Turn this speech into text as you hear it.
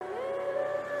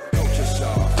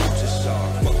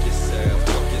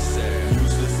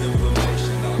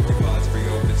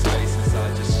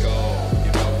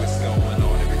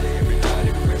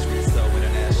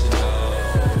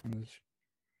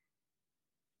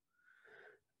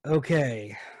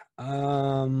Okay.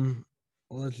 Um,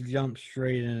 let's jump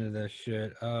straight into this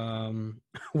shit.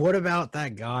 What about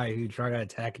that guy who tried to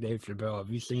attack Dave Chappelle? Have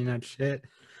you seen that shit?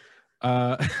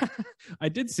 Uh, I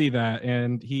did see that,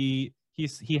 and he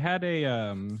had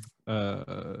a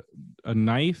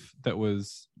knife that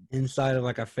was Inside of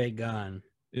like a fake gun.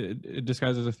 it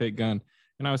disguised as a fake gun,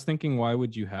 and I was thinking, why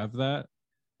would you have that?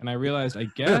 And I realized,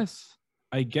 Yeah.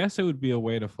 I guess it would be a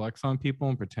way to flex on people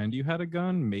and pretend you had a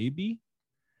gun, maybe,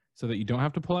 so that you don't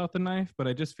have to pull out the knife. But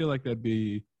I just feel like that'd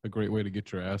be a great way to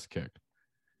get your ass kicked.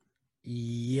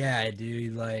 Yeah,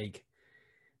 dude. Like,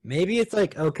 maybe it's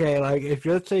like, okay, like if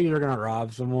let's say you're gonna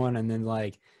rob someone and then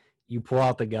like you pull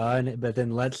out the gun, but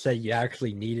then let's say you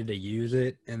actually needed to use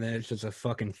it and then it's just a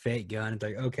fucking fake gun. It's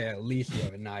like, okay, at least you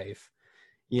have a knife,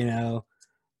 you know?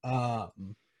 Um,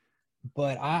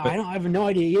 but I But don't I have no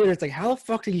idea either. It's like, how the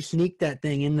fuck did you sneak that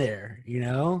thing in there, you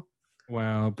know?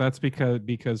 well, that's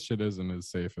because shit isn't as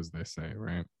safe as they say,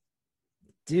 right?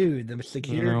 Dude, the You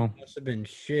security know, must have been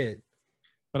shit.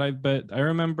 but I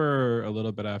remember a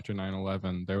little bit after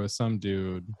 9/11, there was some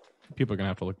dude, people are gonna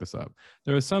have to look this up.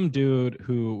 There was some dude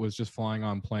who was just flying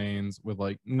on planes with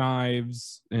like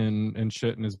knives and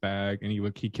shit in his bag, and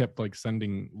he kept like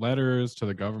sending letters to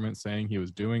the government saying he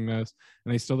was doing this,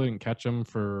 and they still didn't catch him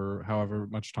for however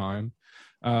much time.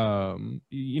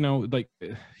 Like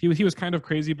he was kind of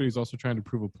crazy, but he's also trying to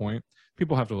prove a point.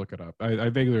 People have to look it up. I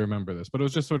vaguely remember this, but it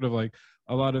was just sort of like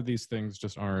a lot of these things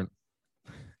just aren't.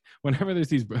 Whenever there's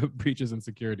these breaches in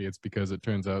security, it's because it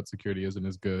turns out security isn't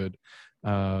as good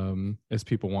as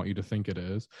people want you to think it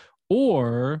is,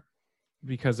 or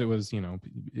because it was,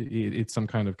 it's some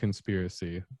kind of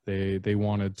conspiracy. They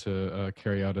wanted to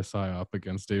carry out a psyop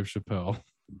against Dave Chappelle.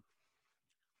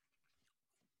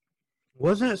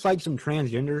 Wasn't it like some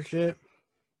transgender shit?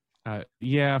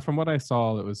 Yeah, from what I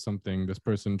saw, it was something this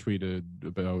person tweeted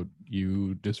about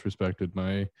you disrespected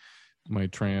my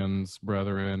trans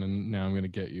brethren, and now I'm gonna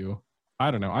get you. I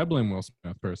don't know. I blame Will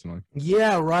Smith personally.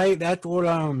 Yeah, right. That's what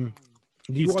do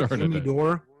He you watch started Jimmy it.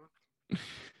 Dore?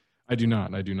 I do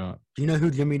not. I do not. Do you know who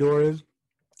Jimmy Dore is?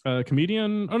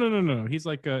 Comedian? Oh no. He's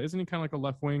like, isn't he kind of like a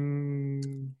left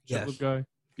wing shitlib Yes. guy?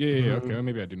 Yeah. Hmm. Okay, well,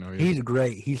 maybe I do know. Yeah. He's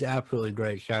great. He's absolutely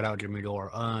great. Shout out Jimmy Dore.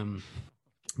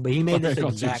 But he made Sorry, I this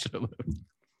called you exact. shitlib.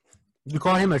 You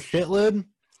call him a shitlib?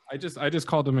 I just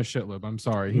called him a shitlib. I'm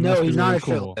sorry. He No, must be he's not really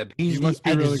a cool. shitlib. He He's the must be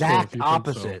really cool if exact you think so.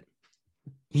 opposite.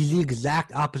 He's the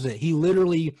exact opposite. He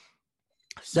literally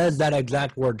says that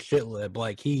exact word shitlib.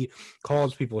 Like he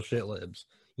calls people shitlibs.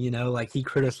 You know, like he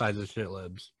criticizes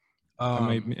shitlibs.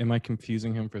 Am I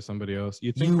confusing him for somebody else?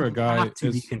 You'd think for a You guy have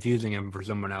to be is confusing him for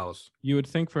someone else. you would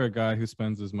think for a guy who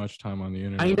spends as much time on the I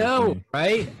internet as know, me.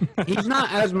 right? He's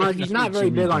not as much. Know He's who not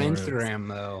very Jimmy big on Dore is. Instagram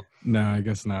though, No, I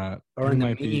guess not. or in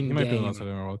the He meme might be on the outside game.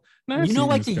 of the world. No, I've You know, seen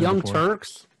like this the guy Young before.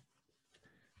 Turks.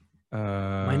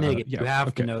 My nigga, Yeah, you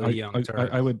have to okay. know the Young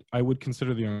Turks. I would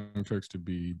consider the Young Turks to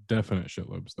be definite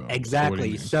shitlibs, though. So what do you Exactly.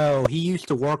 mean? So he used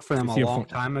to work for them Is a he a long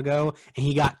time ago, and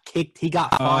he got kicked. He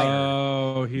got fired.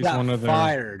 Oh, He he's got one of their.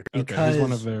 fired Okay, he's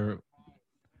one of because. their.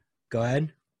 Go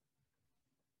ahead.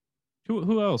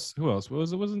 Who else? Who else?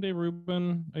 Wasn't Dave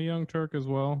Rubin a Young Turk as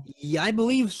well? Yeah, I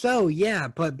believe so. Yeah,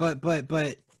 but They got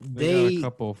a they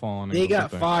couple fallen they angels, I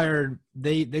got think. fired.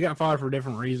 They got fired for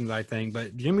different reasons, I think.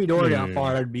 But Jimmy Dore got Yeah.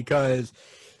 fired because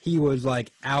he was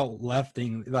like out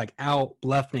lefting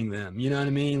them. You know what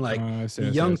I mean? Like I the see. I see.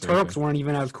 I Young see. I see. Turks weren't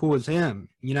even as cool as him.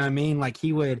 You know what I mean? Like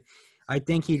he would. I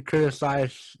think he'd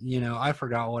criticize. I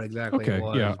forgot what exactly it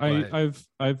Okay. Yeah. was,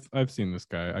 but I've seen this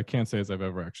guy. I can't say as I've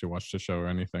ever actually watched a show or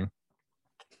anything.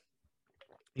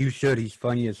 you should. He's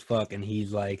funny as fuck, and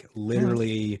he's like All right.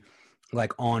 literally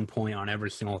like on point on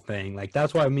every single thing. Like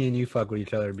that's why me and you fuck with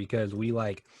each other because we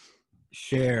like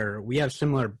share. We have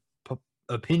similar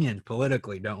opinions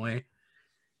politically, don't we?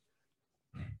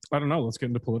 I don't know. Let's get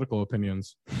into political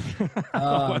opinions.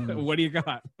 Um, What do you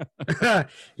got?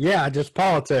 yeah, just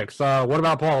politics. What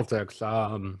about politics?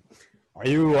 Are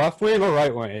you left wing or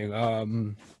right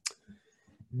wing?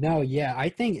 No, yeah, I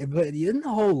think, but isn't the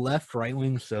whole left right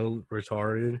wing so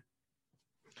retarded?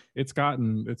 It's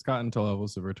gotten to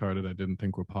levels of retarded I didn't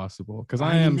think were possible. Because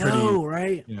I I am pretty, know,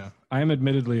 right? I am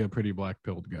admittedly a pretty black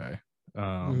pilled guy.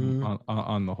 Mhm.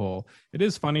 On the whole, it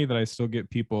is funny that I still get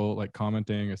people like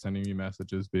commenting or sending me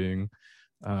messages being,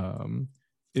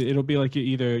 it'll be like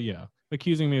either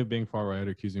accusing me of being far right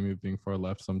or accusing me of being far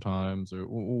left sometimes or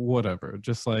whatever.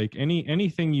 Just like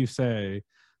anything you say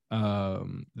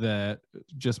that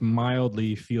just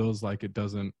mildly feels like it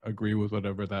doesn't agree with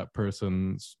whatever that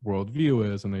person's worldview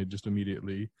is, and they just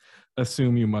immediately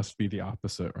assume you must be the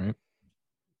opposite, right?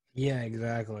 Yeah,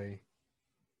 exactly.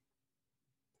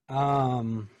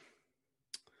 Um,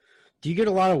 do you get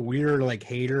a lot of weird like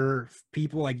hater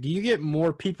people? Like, do you get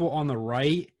more people on the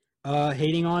right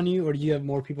hating on you, or do you have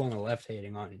more people on the left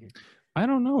hating on you? I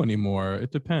don't know anymore.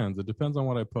 It depends. It depends on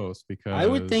what I post I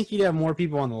would because think you'd have more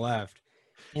people on the left.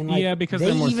 And like yeah, because they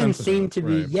they're more even seem sensitive, to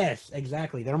be right? yes,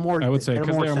 exactly. I would say They're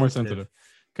because more they are more sensitive. sensitive.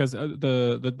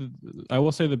 Because I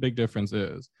will say the big difference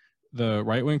is the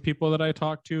right wing people that I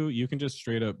talk to, you can just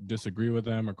straight up disagree with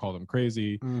them or call them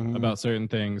crazy Mhm. about certain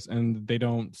things, and they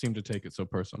don't seem to take it so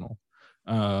personal.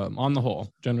 On the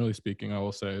whole, generally speaking, I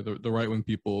will say the right wing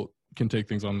people can take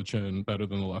things on the chin better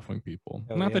than the left wing people.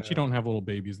 Oh Not that you yeah. don't have little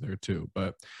babies there too,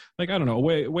 but like I don't know.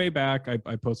 Way back,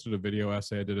 I posted a video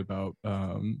essay I did about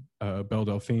Belle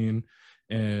Delphine,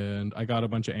 and I got a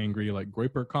bunch of angry like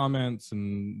Groyper comments,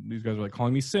 and these guys were like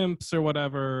calling me simps or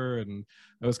whatever, and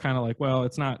I was kind of like, well,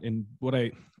 it's not in what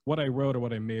I wrote or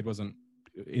what I made wasn't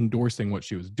endorsing what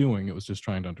she was doing. It was just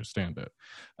trying to understand it.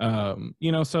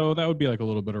 So that would be like a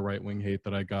little bit of right wing hate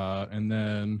that I got, and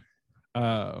then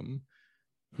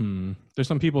there's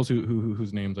some people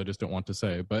whose names I just don't want to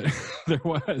say, but there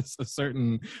was a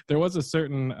certain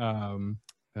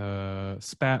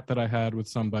spat that I had with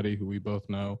somebody who we both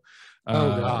know.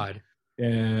 Oh Um, God.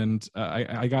 and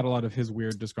I got a lot of his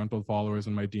weird disgruntled followers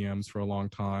in my DMs for a long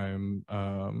time.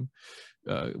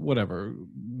 Whatever,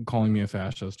 calling me a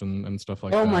fascist and stuff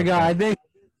like Oh my that. God. But I think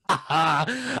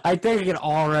I think I can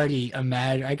already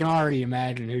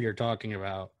imagine who you're talking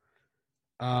about.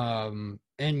 And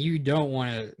you don't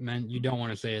want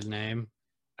to say his name.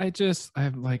 I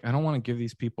don't want to give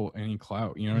these people any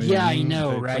clout. You know what I Yeah, I mean?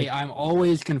 know, It's right? like, I'm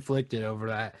always conflicted over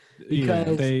that yeah,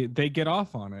 because they get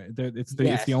off on it. It's the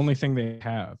yes, only thing they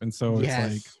have, and so it's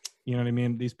like, yes. you know what I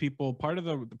mean. These people, part of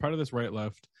this right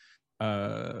left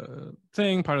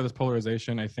thing, part of this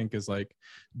polarization, I think, is like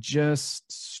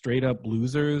just straight up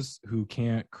losers who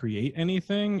can't create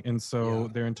anything, and so Yeah.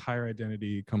 their entire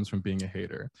identity comes from being a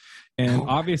hater. And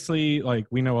obviously, like,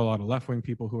 we know a lot of left-wing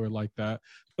people who are like that,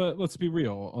 but let's be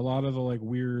real, a lot of the like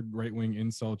weird right-wing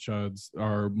incel chuds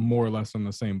are more or less in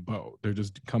the same boat. They're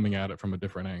just coming at it from a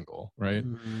different angle, right?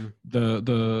 Mhm.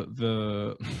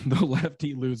 The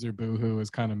lefty loser boohoo is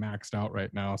kind of maxed out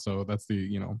right now, so that's they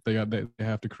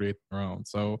have to create their own.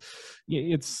 So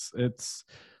yeah,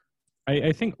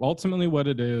 I think ultimately what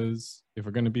it is, if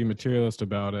we're going to be materialist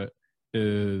about it,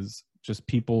 is just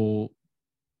people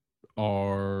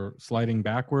are sliding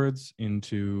backwards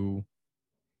into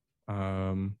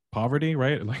poverty,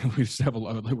 right? Like we just have a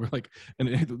lot, like we're like,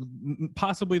 and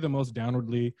possibly the most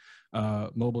downwardly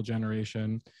mobile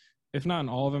generation, if not in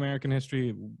all of American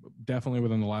history, definitely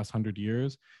within the last 100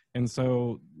 years. And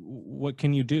so what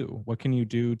can you do? What can you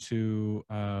do to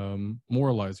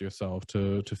moralize yourself,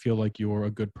 to feel like you're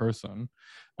a good person?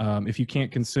 If you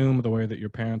can't consume the way that your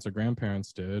parents or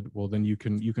grandparents did, well, then you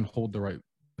can hold the right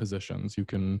positions. You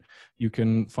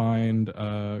can find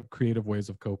creative ways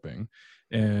of coping,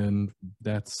 and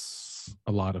that's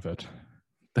a lot of it.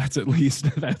 That's at least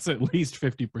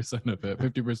 50% of it.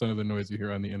 50% of the noise you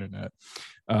hear on the internet,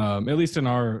 at least in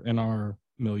our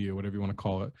milieu, whatever you want to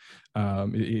call it,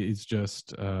 it's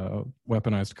just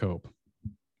weaponized cope.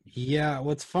 Yeah,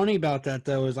 what's funny about that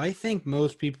though is I think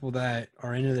most people that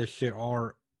are into this shit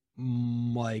are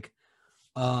like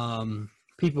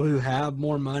people who have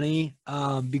more money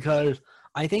because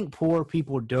I think poor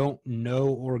people don't know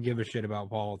or give a shit about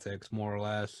politics more or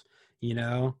less, you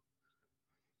know?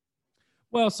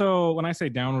 Well, so when I say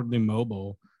downwardly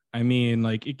mobile, I mean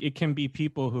like it can be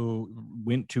people who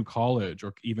went to college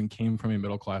or even came from a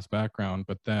middle class background,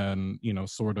 but then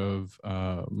sort of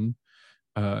are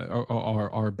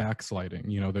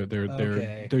backsliding.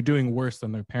 Okay. They're doing worse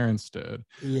than their parents did.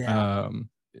 Yeah. Um,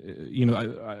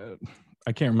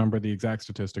 I can't remember the exact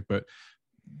statistic, but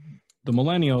the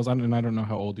millennials, and I don't know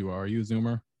how old you are. Are you a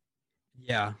Zoomer?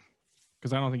 Yeah.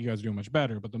 Because I don't think you guys are doing much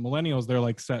better. But the millennials, they're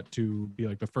like set to be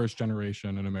like the first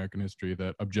generation in American history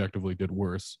that objectively did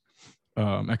worse,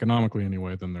 economically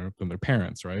anyway, than their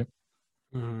parents, right?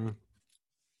 Mm-hmm.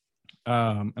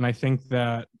 And I think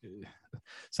that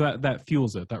that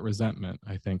fuels it. That resentment,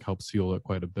 I think, helps fuel it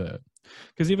quite a bit.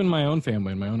 Because even my own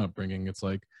family and my own upbringing, it's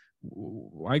like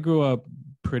I grew up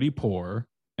pretty poor,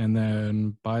 and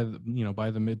then by the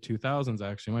mid 2000s,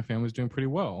 actually, my family was doing pretty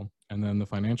well. And then the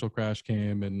financial crash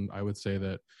came, and I would say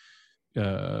that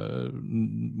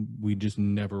we just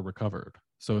never recovered.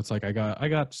 So it's like I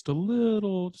got just a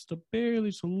little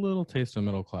taste of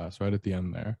middle class right at the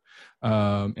end there.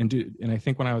 And I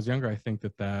think when I was younger, I think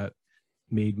that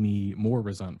made me more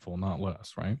resentful, not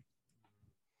less, right?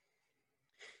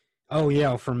 Oh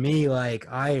yeah, for me, like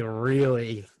I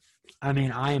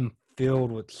am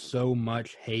filled with so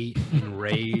much hate and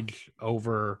rage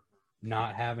over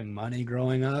not having money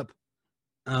growing up.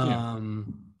 I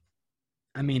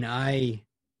mean,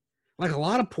 like a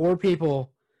lot of poor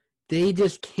people, they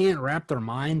just can't wrap their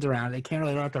minds around it. They can't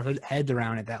really wrap their heads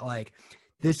around it that like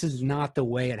this is not the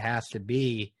way it has to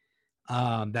be.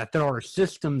 That there are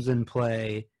systems in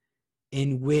play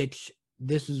in which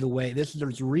this is the way.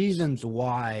 There's reasons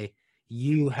why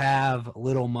you have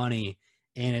little money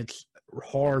and it's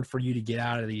hard for you to get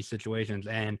out of these situations.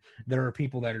 And there are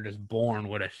people that are just born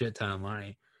with a shit ton of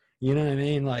money. You know what I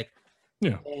mean? Like,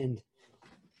 Yeah. And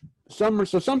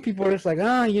some people are just like,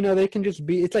 they can just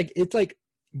be. It's like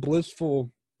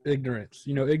blissful ignorance.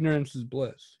 Ignorance is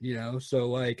bliss. So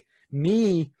like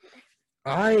me,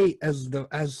 as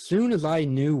soon as I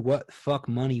knew what fuck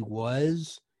money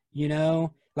was,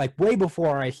 like way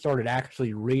before I started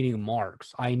actually reading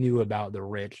Marx, I knew about the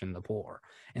rich and the poor,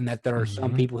 and that there are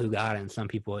some people who got it and some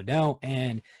people who don't.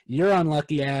 And your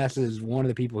unlucky ass is one of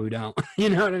the people who don't. You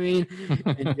know what I mean?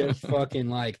 And just fucking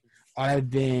like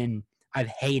I've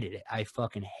hated it. I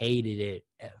fucking hated it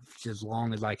as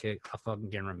long as I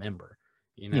fucking can remember.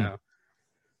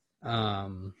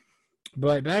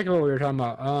 But back to what we were talking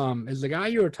about, is the guy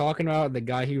you were talking about the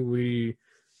guy who we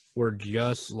were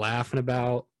just laughing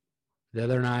about the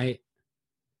other night?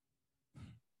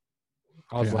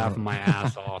 I was laughing my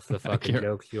ass off the fucking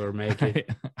jokes you were making.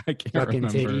 I can't fucking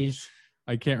remember. Titties.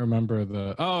 I can't remember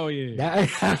the. Oh yeah.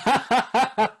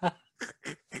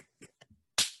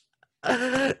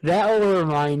 That will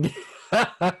remind.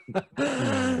 I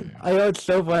know it's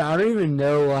so funny. I don't even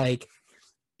know like.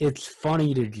 It's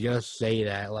funny to just say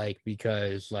that, like,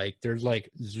 because, like, there's, like,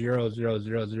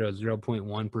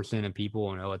 0.1% of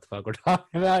people who know what the fuck we're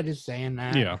talking about just saying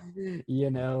that. Yeah.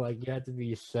 Like, you have to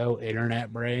be so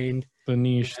internet-brained. The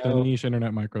niche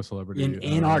internet micro-celebrity.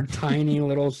 In our tiny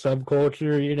little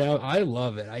subculture, I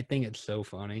love it. I think it's so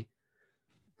funny.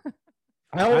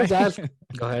 I always ask...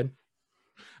 Go ahead.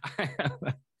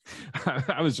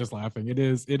 I was just laughing. It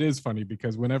is funny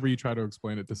because whenever you try to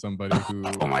explain it to somebody who...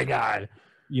 Oh, my God.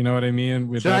 You know what I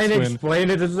mean? Trying to explain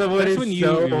it to somebody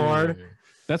so hard.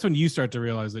 That's when you start to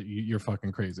realize that you're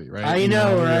fucking crazy, right? I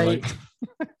know, right?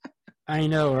 I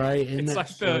know, right? It's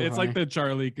like the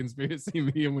Charlie conspiracy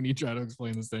meme when you try to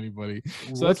explain this to anybody.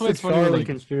 So that's why it's funny. Charlie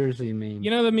conspiracy meme.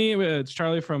 You know the meme? It's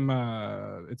Charlie from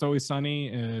It's Always Sunny,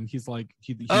 and he's like,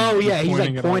 he's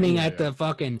pointing at the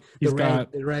fucking the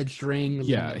red string.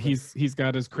 Yeah, he's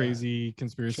got his crazy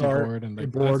conspiracy board, and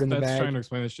like, that's trying to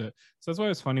explain this shit. So that's why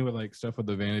it's funny with like stuff with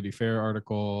the Vanity Fair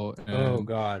article. And, oh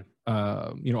God.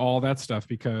 All that stuff,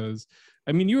 because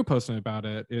I mean, you were posting about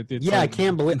it. It's I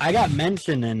can't believe I got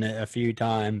mentioned in it a few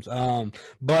times.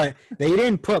 But they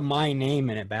didn't put my name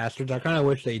in it, bastards. I kind of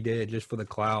wish they did just for the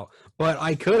clout. But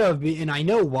I could have, and I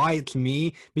know why it's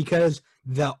me, because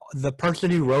the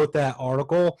person who wrote that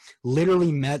article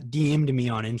literally DM'd me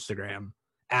on Instagram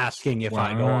asking if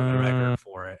I go on the record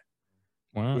for it.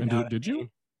 Wow, and did you?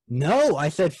 No, I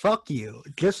said fuck you,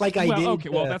 just like I did. Okay,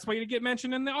 well that's why you get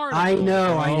mentioned in the article. I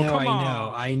know,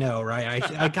 right?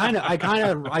 I kind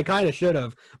of should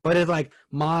have, but it's like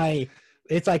my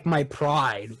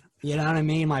pride. You know what I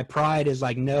mean? My pride is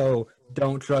like, no,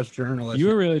 don't trust journalists. You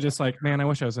were really just like, man, I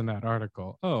wish I was in that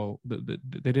article. Oh,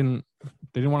 they didn't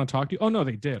want to talk to you. Oh no,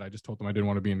 they did. I just told them I didn't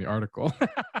want to be in the article.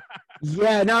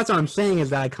 Yeah, no, that's what I'm saying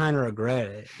is that I kind of regret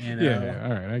it. Yeah,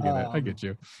 all right, I get it. I get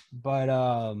you. But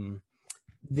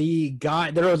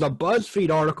there was a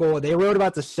BuzzFeed article. They wrote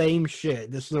about the same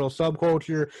shit, this little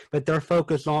subculture, but their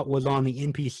focus was on the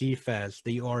NPC Fest,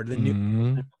 the new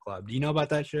Cinema Club. Do you know about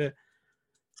that shit?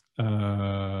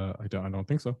 I don't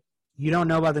think so. You don't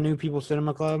know about the New People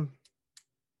Cinema Club?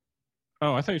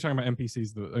 Oh, I thought you were talking about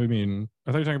NPCs. I thought you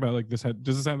were talking about like this.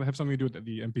 Does this have something to do with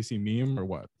the NPC meme or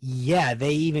what? Yeah,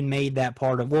 they even made that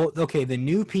part of. Well, okay, the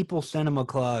New People Cinema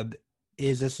Club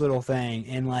is this little thing,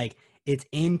 and like it's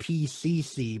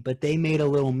NPCC, but they made a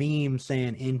little meme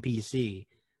saying NPC,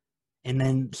 and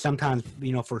then sometimes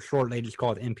for short they just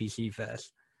call it NPC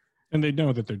Fest. And they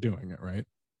know that they're doing it, right?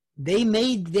 They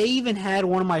even had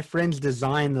one of my friends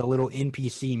design the little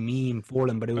NPC meme for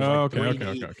them, but it was okay.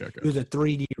 It was a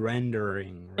 3D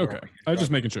rendering. Okay, I was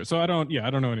just making sure. So I don't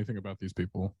know anything about these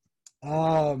people.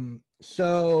 So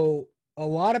a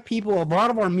lot of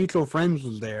our mutual friends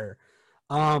was there.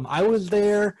 I was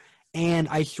there, and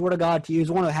I swear to God, it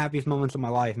was one of the happiest moments of my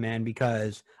life, man,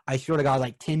 because I swear to God,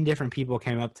 like 10 different people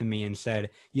came up to me and said,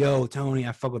 "Yo, Tony,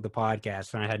 I fuck with the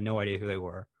podcast," and I had no idea who they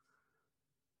were.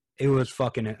 It was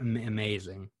fucking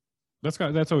amazing. That's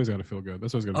always got to feel good.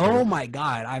 That's always got to feel good. My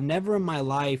God. I've never in my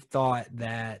life thought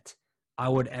that I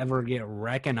would ever get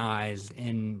recognized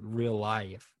in real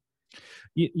life.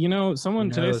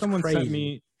 Someone sent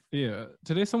me Yeah.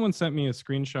 Today someone sent me a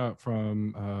screenshot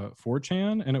from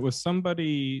 4chan, and it was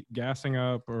somebody gassing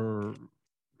up or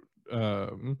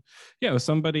yeah, it was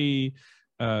somebody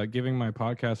giving my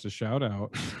podcast a shout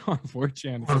out on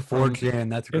 4chan. On 4chan,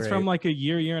 that's It's from great. like a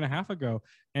year and a half ago.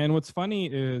 And what's funny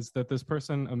is that this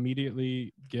person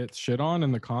immediately gets shit on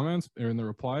in the comments or in the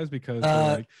replies because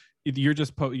they're like, you're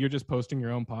just posting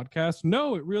your own podcast.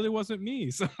 No, it really wasn't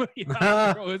me. Somebody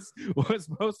else was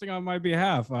posting on my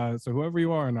behalf. So whoever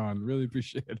you are, Anon, really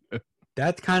appreciate it.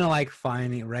 That's kind of like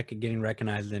getting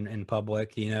recognized in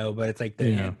public, you know. But it's like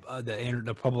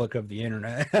the public of the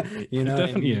internet, you know.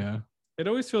 Definitely, yeah. It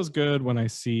always feels good when I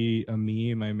see a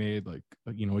meme I made like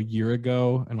a year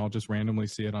ago, and I'll just randomly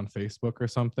see it on Facebook or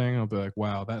something. I'll be like,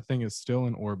 wow, that thing is still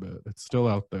in orbit. It's still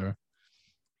out there.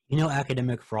 You know,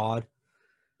 Academic Fraud.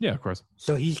 Yeah, of course.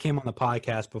 So he's came on the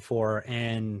podcast before,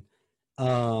 and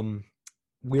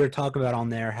we were talking about on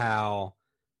there how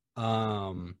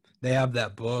they have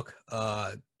that book,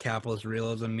 Capitalist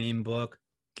Realism meme book.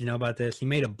 Do you know about this? He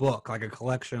made a book, like a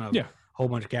collection of a whole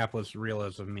bunch of capitalist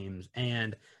realism memes,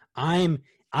 and I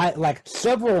like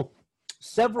several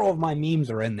of my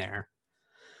memes are in there.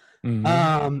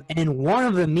 Mm-hmm. And one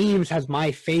of the memes has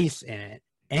my face in it,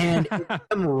 and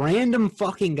some random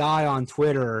fucking guy on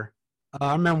Twitter.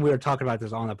 I remember we were talking about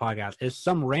this on the podcast. It's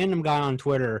some random guy on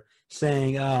Twitter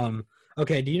saying,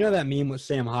 okay, do you know that meme with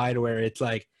Sam Hyde where it's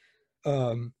like,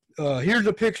 here's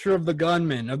a picture of the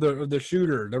gunman, of the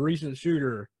shooter, the recent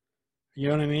shooter. You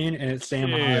know what I mean? And it's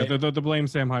Sam Hyde. Yeah, the blame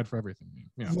Sam Hyde for everything.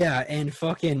 Yeah, and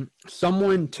fucking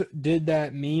someone did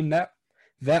that meme,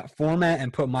 that format,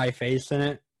 and put my face in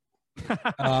it.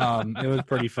 It was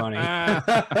pretty funny.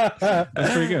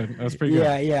 That's pretty good. That's pretty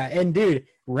good. Yeah. And dude,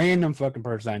 random fucking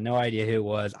person. I had no idea who it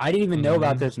was. I didn't even know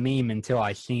about this meme until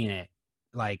I seen it.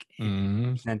 Like,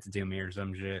 he sent it to me or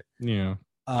some shit. Yeah.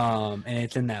 And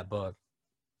it's in that book.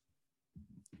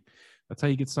 That's how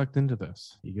you get sucked into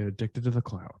this. You get addicted to the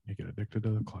clout.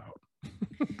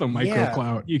 The micro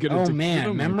clout. You get addicted to the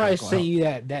remember I sent you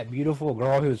that beautiful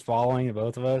girl who was following the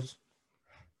both of us?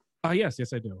 Yes,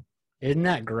 I do. Isn't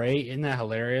that great? Isn't that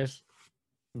hilarious?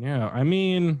 Yeah, I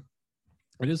mean,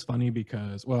 it is funny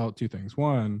because, well, two things.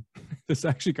 One, this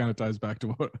actually kind of ties back to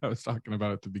what I was talking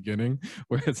about at the beginning,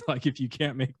 where it's like if you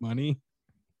can't make money,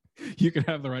 you can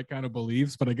have the right kind of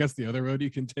beliefs, but I guess the other road you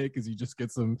can take is you just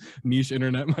get some niche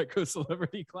internet micro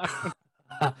celebrity clout.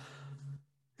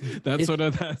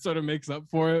 that sort of makes up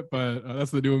for it, but that's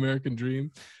the new American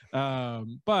dream.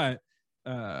 But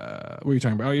what are you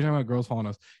talking about? Oh, you're talking about girls following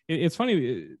us. It's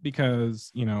funny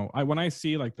because when I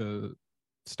see like the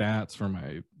stats for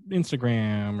my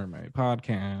Instagram or my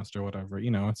podcast or whatever,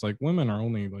 it's like women are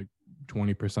only like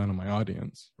 20% of my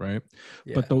audience, right?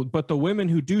 Yeah. But the women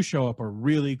who do show up are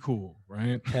really cool,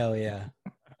 right? Hell yeah.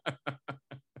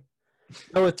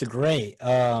 Oh, it's great.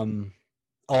 A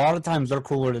lot of times they're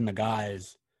cooler than the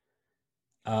guys.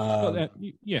 And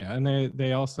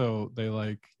they also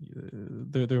they're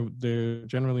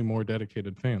generally more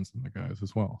dedicated fans than the guys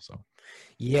as well. So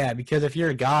yeah, because if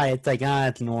you're a guy, it's like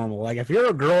it's normal. Like if you're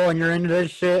a girl and you're into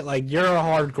this shit, like you're a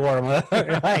hardcore.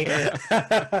 Like,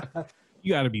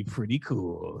 you got to be pretty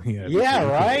cool. Yeah,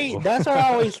 right. Cool. That's what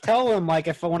I always tell them. Like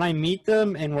when I meet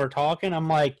them and we're talking, I'm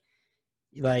like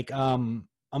I'm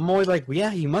always like, well,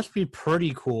 yeah, you must be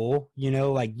pretty cool.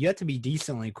 Like you have to be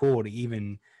decently cool to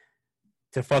even.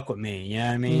 To fuck with me, you know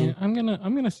what I mean? Yeah,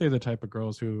 I'm gonna say the type of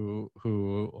girls who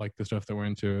like the stuff that we're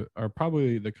into are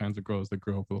probably the kinds of girls that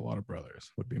grow up with a lot of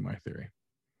brothers, would be my theory.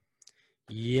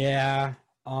 Yeah.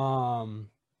 Well,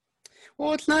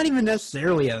 it's not even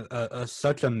necessarily a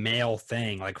such a male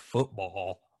thing like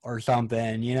football or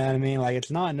something, you know what I mean? Like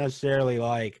it's not necessarily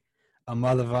like a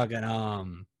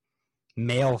motherfucking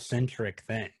male centric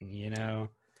thing,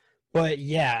 But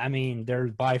yeah, I mean,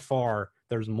 there's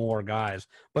more guys.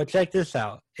 But check this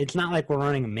out. It's not like we're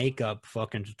running a makeup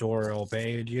fucking tutorial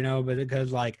page, but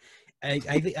because like I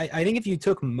think if you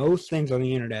took most things on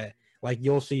the internet, like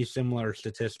you'll see similar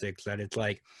statistics that it's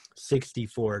like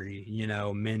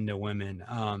 60-40, men to women,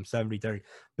 70-30,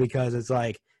 because it's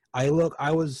like there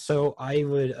was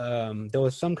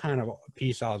some kind of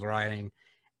piece I was writing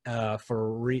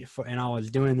and I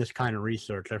was doing this kind of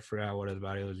research. I forgot what it was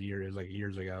about. It was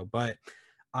years ago, but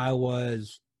I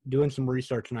was doing some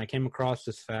research and I came across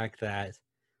this fact that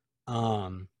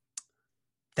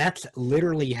that's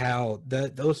literally how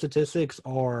those statistics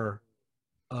are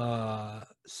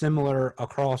similar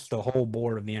across the whole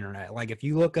board of the internet. Like if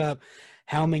you look up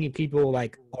how many people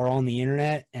like are on the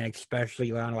internet and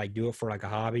especially like do it for like a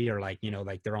hobby or like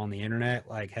like they're on the internet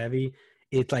like heavy,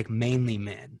 it's like mainly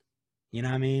men. You know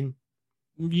what I mean?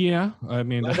 Yeah, I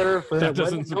mean, Whether for that that,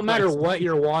 doesn't no matter surprise what me.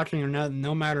 you're watching or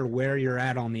no matter where you're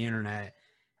at on the internet,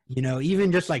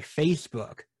 even just like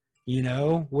Facebook,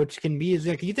 which can be as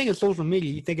like you think of social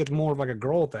media, you think it's more of like a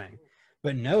girl thing,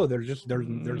 but no, there's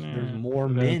Nah, more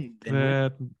men than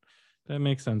women. that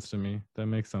makes sense to me. That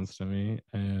makes sense to me,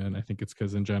 and I think it's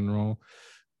because in general,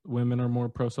 women are more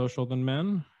pro-social than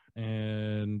men,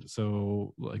 and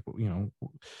so like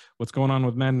what's going on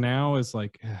with men now is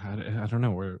like I don't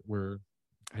know. We're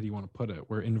how do you want to put it?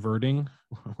 We're inverting.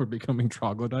 We're becoming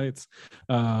troglodytes.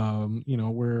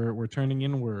 We're turning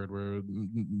inward. Where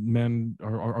men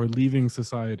are leaving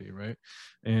society, right?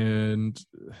 And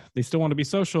they still want to be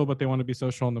social, but they want to be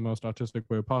social in the most autistic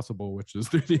way possible, which is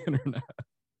through the internet.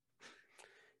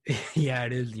 Yeah,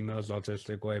 it is the most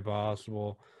autistic way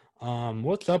possible.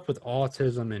 What's up with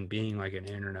autism and being like an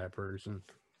internet person?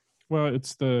 Well,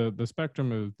 it's the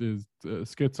spectrum is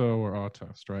schizo or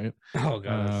autist, right? Oh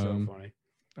god, that's so Um, funny.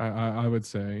 I would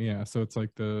say, yeah. So it's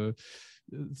like the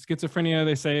schizophrenia.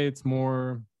 They say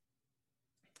more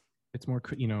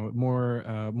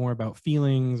about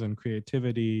feelings and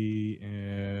creativity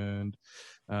and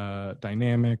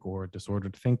dynamic or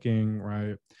disordered thinking,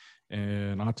 right?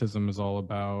 And autism is all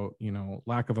about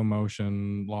lack of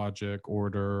emotion, logic,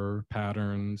 order,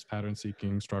 patterns, pattern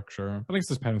seeking, structure. I think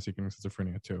it's pattern seeking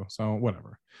schizophrenia too, so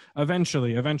whatever.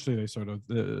 Eventually they sort of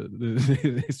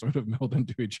they sort of meld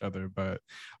into each other, but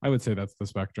I would say that's the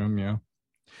spectrum. Yeah,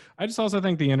 I just also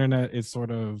think the internet is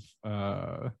sort of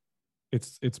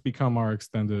it's become our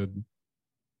extended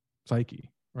psyche,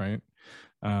 right?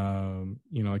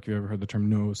 Like you ever heard the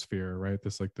term noosphere, right?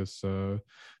 The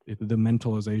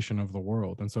mentalization of the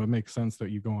world. And so it makes sense that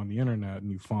you go on the internet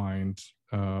and you find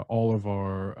all of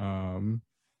our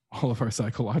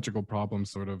psychological problems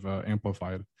sort of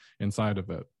amplified inside of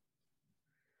it.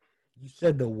 You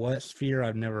said the what sphere?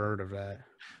 I've never heard of that.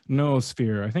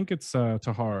 Noosphere. I think it's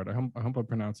Tahard. I hope I'm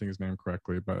pronouncing his name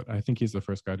correctly, but I think he's the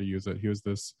first guy to use it. He was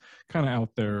this kind of out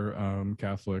there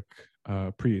Catholic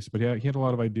priest, but he had a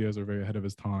lot of ideas that were very ahead of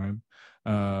his time.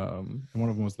 And one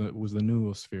of them was the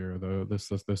noosphere,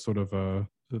 this sort of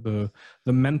the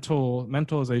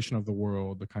mentalization of the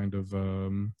world, the kind of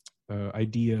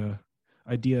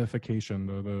ideification,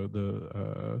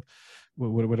 the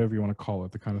whatever you want to call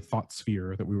it, the kind of thought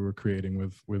sphere that we were creating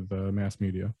with mass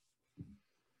media.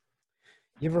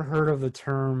 You ever heard of the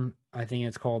term? I think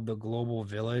it's called the global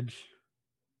village.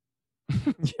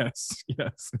 Yes.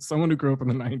 As someone who grew up in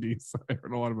the 90s, I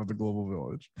heard a lot about the global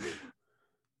village.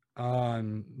 By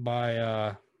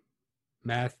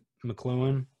Matt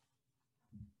McLuhan.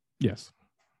 Yes.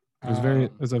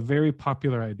 It was a very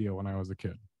popular idea when I was a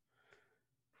kid.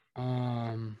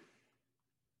 I'm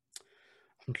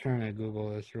trying to Google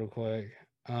this real quick.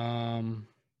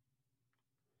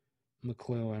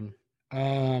 McLuhan.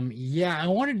 Yeah, I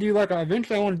want to do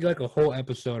eventually I want to do like a whole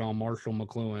episode on Marshall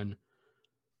McLuhan.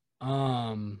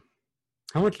 How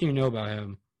much do you know about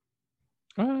him?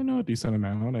 I know a decent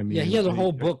amount. I mean, yeah, he has a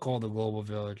whole book called The Global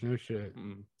Village. No shit.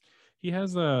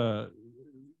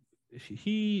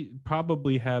 He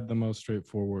probably had the most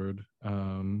straightforward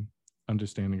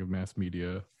understanding of mass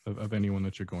media of anyone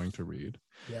that you're going to read.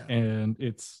 Yeah. And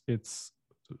it's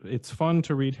fun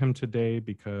to read him today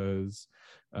because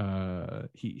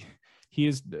he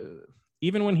is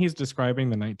even when he's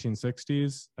describing the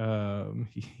 1960s,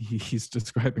 he's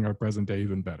describing our present day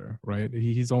even better, right?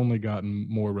 He's only gotten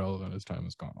more relevant as time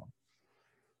has gone on.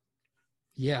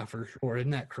 Yeah, for sure.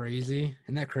 Isn't that crazy?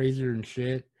 Isn't that crazier than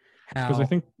shit? Because I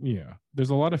think,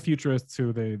 there's a lot of futurists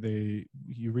who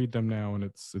you read them now and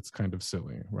it's kind of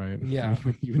silly, right? Yeah.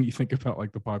 When you think about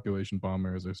like the population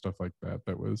bombers or stuff like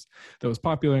that was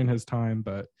popular in his time,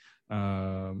 but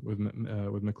with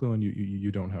McLuhan,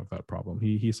 you don't have that problem.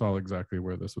 He saw exactly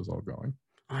where this was all going.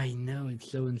 I know,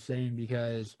 it's so insane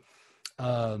because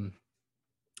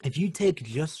if you take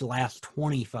just the last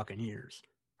 20 fucking years,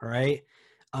 all right,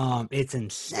 it's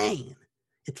insane.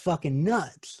 It's fucking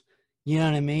nuts. You know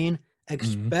what I mean?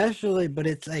 Especially, but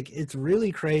it's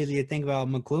really crazy to think about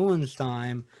McLuhan's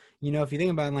time. If you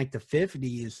think about in like the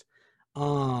 50s,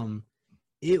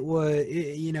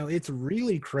 it's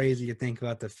really crazy to think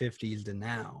about the 50s to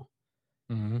now.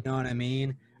 Mm-hmm. You know what I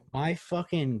mean? My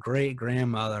fucking great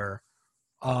grandmother,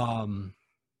 my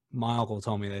uncle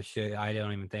told me this shit. I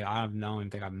don't even think I've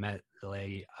met the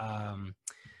lady.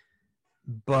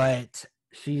 But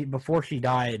before she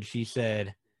died, she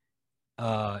said,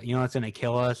 what's gonna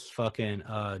kill us? Fucking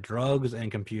drugs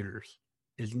and computers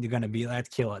is gonna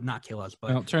not kill us, but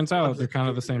well, it turns out they're kind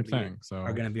of the same thing. So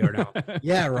are gonna be our now.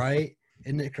 Yeah, right.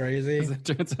 Isn't it crazy? Because it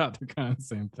turns out they're kind of the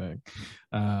same thing.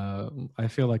 I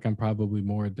feel like I'm probably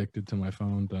more addicted to my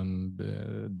phone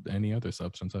than any other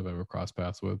substance I've ever crossed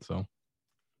paths with. So,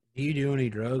 Do you do any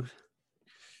drugs?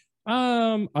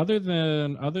 other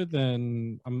than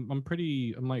I'm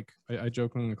like I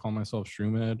jokingly call myself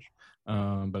Shroom Edge,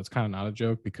 but it's kind of not a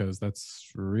joke because that's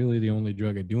really the only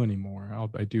drug I do anymore.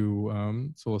 I do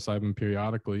psilocybin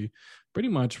periodically, pretty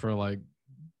much for like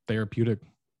therapeutic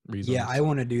reasons. Yeah, I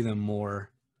want to do them more.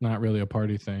 Not really a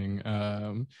party thing.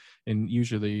 And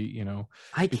usually,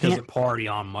 I because can't party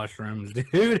on mushrooms,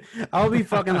 dude. I'll be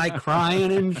fucking like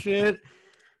crying and shit.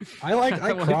 I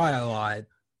cry a lot.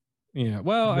 yeah,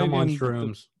 well, I I'm on mean,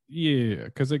 shrooms. yeah,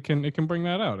 because it can bring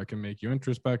that out. It can make you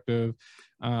introspective,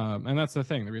 and that's the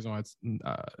thing. The reason why it's,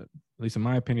 at least in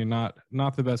my opinion, not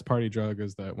the best party drug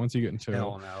is that once you get into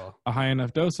Hell no. a high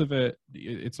enough dose of it,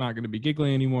 it's not going to be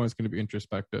giggly anymore. It's going to be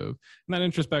introspective, and that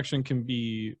introspection can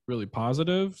be really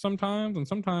positive sometimes, and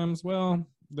sometimes, well,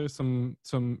 there's some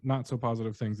not so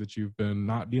positive things that you've been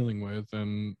not dealing with,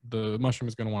 and the mushroom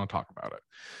is going to want to talk about it.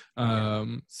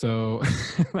 So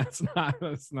that's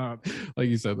not like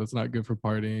you said, that's not good for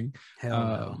partying. Hell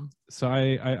no. So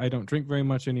I don't drink very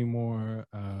much anymore.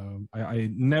 I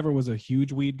never was a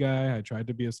huge weed guy. I tried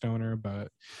to be a stoner, but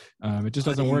it just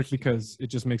doesn't work because it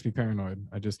just makes me paranoid.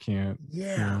 I just can't.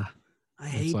 Yeah. I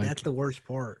hate that's the worst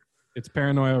part. It's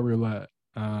paranoia roulette.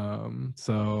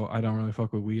 So I don't really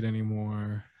fuck with weed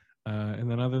anymore.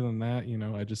 And then other than that,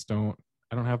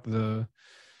 I don't have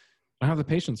the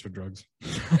patience for drugs.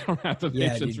 I don't have the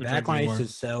patience for back drugs when anymore. I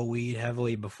used to sell weed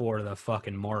heavily before the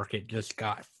fucking market just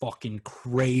got fucking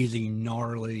crazy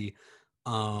gnarly.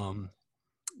 Gnarly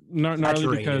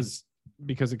Saturated.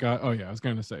 because it got, I was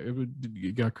going to say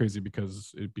it got crazy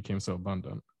because it became so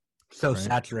abundant. So right?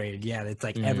 saturated, yeah. It's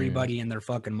like everybody and their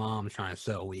fucking mom's trying to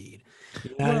sell weed. You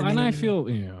know Well, what I mean? and I feel,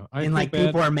 I and feel like bad.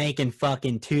 people are making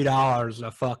fucking $2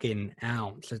 a fucking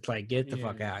ounce. It's like, get the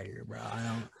fuck out of here, bro.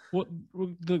 I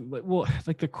don't.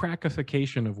 Like the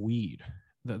crackification of weed.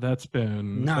 That's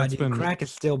been No, that's dude, been crack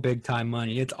is still big time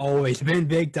money. It's always been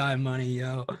big time money,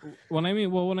 yo. what I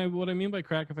mean. Well, what I mean by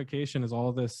crackification is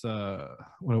all this.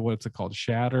 What's it called?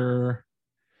 Shatter.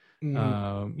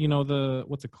 The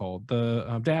what's it called?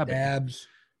 The dabbing. Dabs.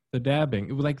 The dabbing.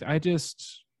 It was like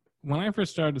when I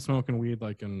first started smoking weed,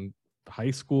 like in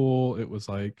high school, it was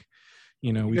like,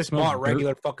 we just bought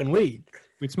regular fucking weed.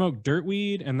 We'd smoke dirt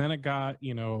weed, and then it got,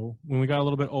 when we got a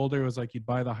little bit older, it was like you'd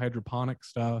buy the hydroponic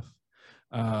stuff.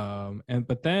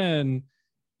 But then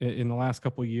in the last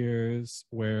couple of years,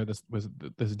 where this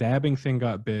dabbing thing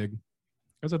got big,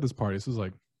 I was at this party. This was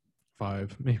like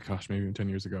maybe even 10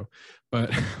 years ago.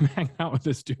 But I'm hanging out with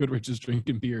this dude. We're just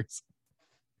drinking beers.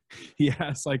 He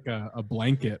has like a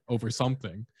blanket over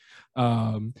something,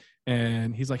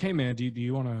 and he's like, "Hey man, do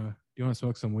you want to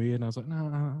smoke some weed?" And I was like, "No,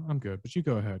 I'm good, but you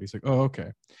go ahead." He's like, "Oh,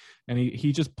 okay." And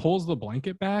he just pulls the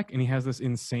blanket back, and he has this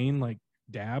insane like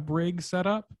dab rig set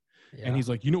up. Yeah. And he's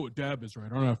like, "You know what dab is, right?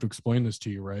 I don't have to explain this to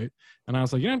you, right?" And I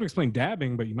was like, "You don't have to explain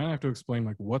dabbing, but you might have to explain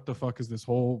like what the fuck is this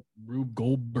whole Rube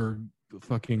Goldberg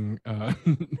fucking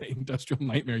industrial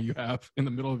nightmare you have in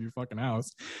the middle of your fucking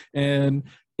house." And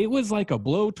it was like a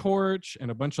blowtorch and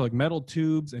a bunch of like metal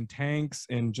tubes and tanks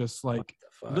and just like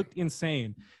looked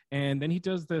insane. And then he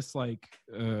does this like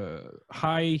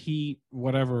high heat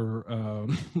whatever,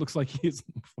 looks like he's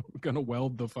gonna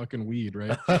weld the fucking weed,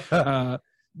 right?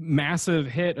 Massive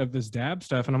hit of this dab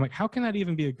stuff, and I'm like, how can that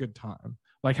even be a good time?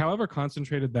 Like, however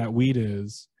concentrated that weed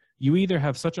is, you either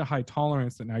have such a high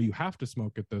tolerance that now you have to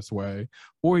smoke it this way,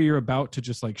 or you're about to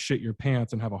just like shit your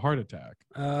pants and have a heart attack.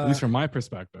 At least from my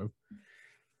perspective.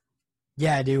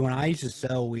 Yeah, dude, when I used to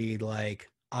sell weed, like,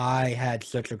 I had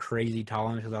such a crazy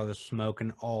tolerance because I was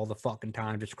smoking all the fucking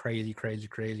time, just crazy,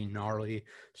 gnarly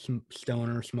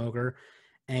stoner smoker.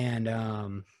 And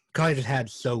because I just had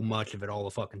so much of it all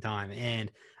the fucking time. And,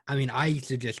 I mean, I used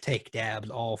to just take dabs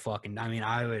all fucking, I mean,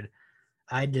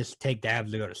 I'd just take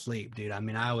dabs to go to sleep, dude. I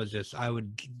mean, I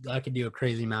could do a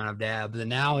crazy amount of dabs. And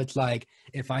now it's like,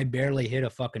 if I barely hit a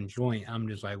fucking joint, I'm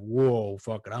just like, whoa,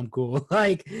 fuck it, I'm cool.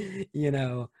 Like, if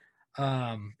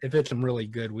it's some really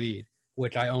good weed,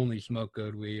 which I only smoke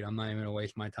good weed. I'm not even gonna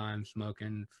waste my time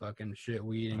smoking fucking shit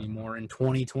weed anymore. In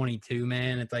 2022,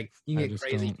 man, it's like you can get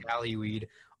crazy Cali weed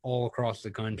all across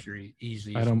the country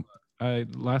easy.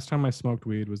 Last time I smoked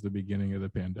weed was the beginning of the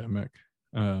pandemic.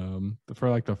 For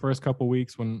like the first couple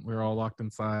weeks when we were all locked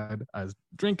inside, I was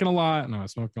drinking a lot and I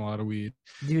was smoking a lot of weed.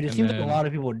 Dude, it seems like a lot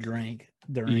of people drink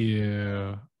during.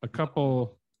 Yeah, a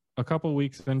couple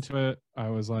weeks into it, I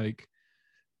was like,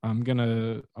 I'm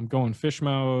going fish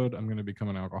mode. I'm gonna become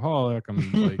an alcoholic.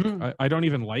 I'm like, I don't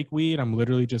even like weed. I'm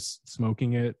literally just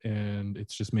smoking it, and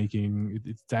it's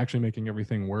actually making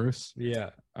everything worse.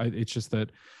 Yeah. It's just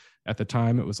that at the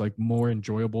time it was like more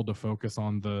enjoyable to focus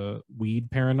on the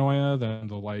weed paranoia than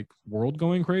the like world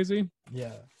going crazy.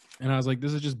 Yeah. And I was like,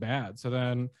 this is just bad. So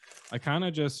then I kind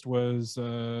of just was,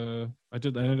 I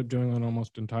ended up doing an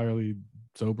almost entirely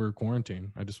sober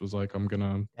quarantine. I just was like, I'm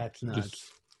gonna That's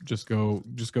nuts. just go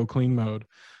clean mode.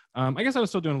 I guess I was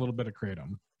still doing a little bit of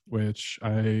Kratom, which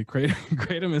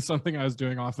Kratom is something I was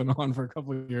doing off and on for a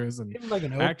couple of years. And It's like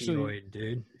an opioid,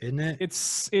 dude, isn't it?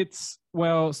 It's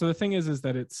well, so the thing is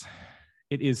that it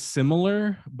is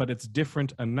similar, but it's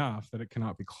different enough that it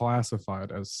cannot be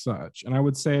classified as such. And I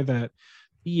would say that,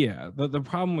 yeah, the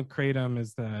problem with Kratom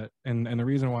is that, and the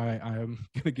reason why I'm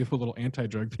going to give a little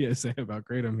anti-drug PSA about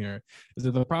Kratom here is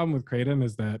that the problem with Kratom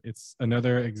is that it's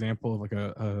another example of like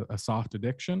a soft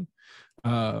addiction,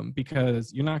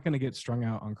 because you're not going to get strung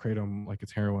out on Kratom like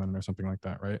it's heroin or something like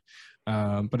that, right?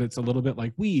 But it's a little bit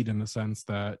like weed in the sense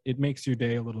that it makes your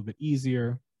day a little bit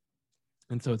easier.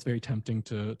 And so it's very tempting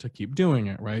to keep doing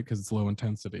it, right? Because it's low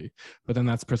intensity. But then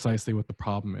that's precisely what the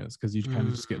problem is, because you kind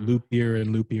of just get loopier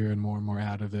and more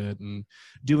out of it. And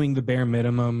doing the bare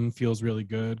minimum feels really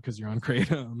good because you're on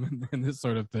Kratom and this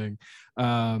sort of thing.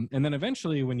 And then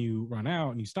eventually when you run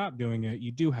out and you stop doing it,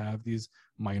 you do have these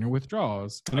minor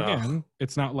withdrawals. And again,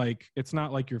 it's not like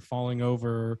you're falling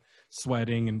over,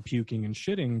 sweating and puking and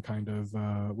shitting kind of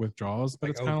withdrawals, but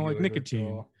like it's kind of like nicotine.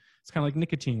 Withdrawal. It's kind of like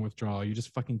nicotine withdrawal. You're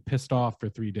just fucking pissed off for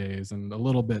 3 days and a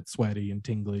little bit sweaty and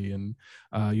tingly, and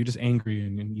you're just angry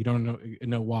and you don't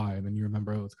know why. And then you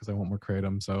remember, oh, it's because I want more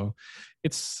Kratom. So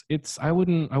it's I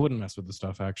wouldn't mess with the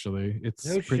stuff actually. It's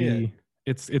no pretty.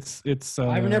 Shit. It's.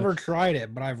 I've never tried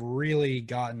it, but I've really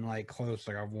gotten like close,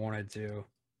 like I've wanted to.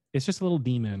 It's just a little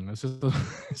demon. It's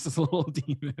just a little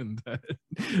demon that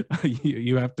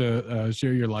you have to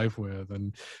share your life with,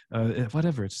 and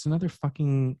whatever. It's just another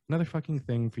fucking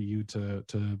thing for you to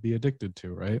be addicted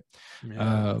to, right?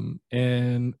 Yeah.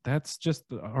 And that's just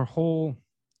our whole.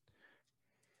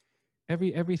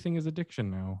 Everything is addiction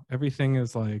now. Everything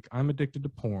is like, I'm addicted to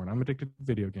porn. I'm addicted to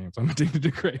video games. I'm addicted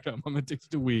to Kratom. I'm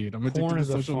addicted to weed. I'm addicted to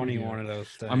social media. One of those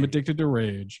things. I'm addicted to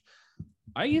rage.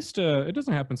 It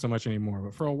doesn't happen so much anymore,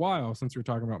 but for a while, since we were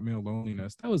talking about male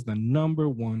loneliness, that was the number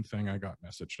one thing I got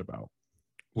messaged about.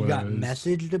 You got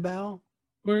messaged about?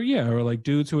 Or like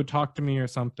dudes who would talk to me or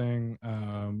something,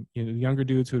 younger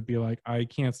dudes who would be like, I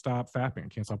can't stop fapping. I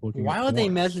can't stop looking Why would they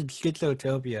message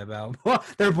Schizotopia about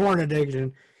their porn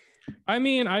addiction? I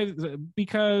mean,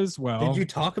 because Did you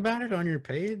talk about it on your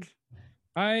page?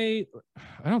 I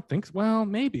don't think so. Well,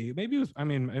 maybe it was, I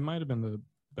mean, it might have been the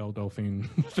Belle Delphine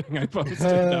thing I posted.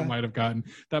 That might have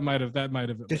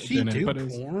Does she do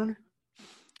porn?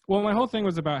 Well, my whole thing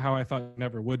was about how I thought I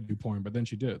never would do porn, but then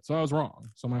she did, so I was wrong.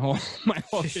 So my whole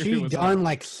she was done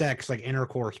like sex, like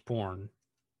intercourse porn.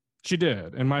 She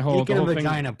did, and my whole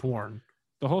vagina porn.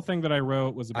 The whole thing that I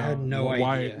wrote was about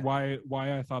idea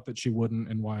why I thought that she wouldn't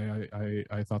and why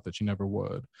I thought that she never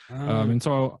would. And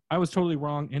so I was totally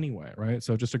wrong anyway, right?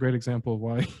 So just a great example of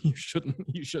why you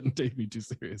shouldn't take me too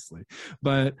seriously.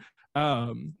 But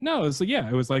no, so yeah,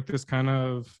 it was like this kind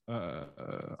of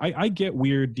I get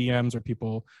weird DMs or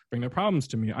people bring their problems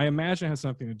to me. I imagine it has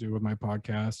something to do with my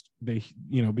podcast.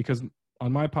 Because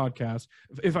on my podcast,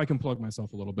 if I can plug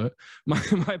myself a little bit, my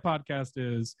podcast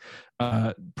is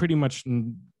pretty much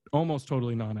almost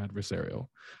totally non-adversarial.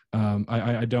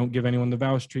 I don't give anyone the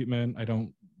Vouch treatment. I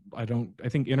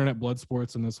think internet blood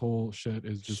sports and this whole shit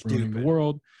is just ruining the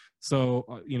world.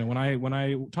 So, when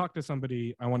I talk to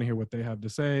somebody, I want to hear what they have to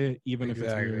say, even if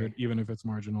it's weird, even if it's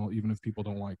marginal, even if people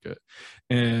don't like it.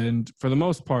 And for the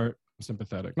most part,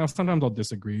 sympathetic. Now, sometimes I'll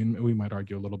disagree and we might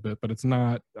argue a little bit, but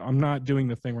I'm not doing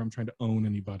the thing where I'm trying to own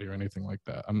anybody or anything like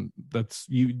that.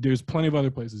 There's plenty of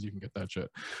other places you can get that shit.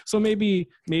 So maybe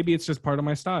it's just part of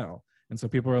my style. And so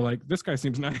people are like, this guy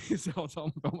seems nice. I'll tell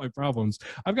him about my problems.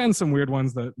 I've gotten some weird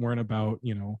ones that weren't about,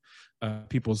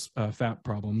 people's fat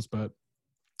problems, but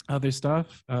other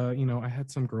stuff. I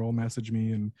had some girl message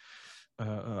me and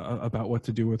about what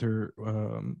to do with her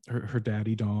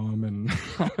daddy Dom, and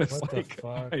I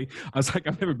was like,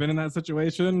 I've never been in that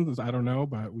situation. I don't know,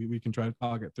 but we can try to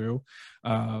talk it through.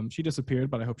 She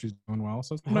disappeared, but I hope she's doing well.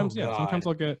 So sometimes, sometimes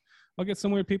I'll get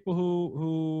some weird people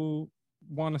who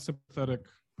want a sympathetic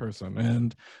person.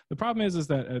 And the problem is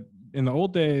that in the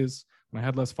old days, when I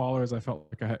had less followers, I felt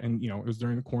like it was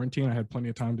during the quarantine. I had plenty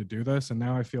of time to do this. And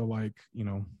now I feel like,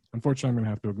 unfortunately, I'm going to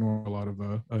have to ignore a lot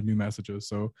of new messages.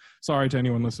 So sorry to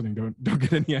anyone listening. Don't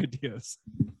get any ideas.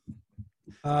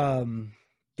 Yeah,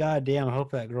 goddamn, I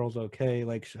hope that girl's okay.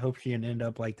 Like, hope she didn't end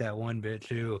up like that one bitch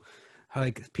who,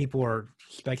 like, people are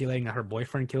speculating that her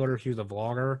boyfriend killed her. She was a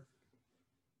vlogger.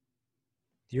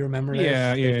 Do you remember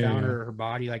Yeah, this? They yeah, found yeah. her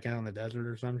body like out in the desert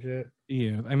or some shit.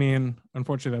 Yeah, I mean,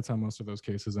 unfortunately, that's how most of those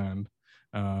cases end.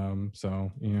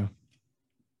 So yeah,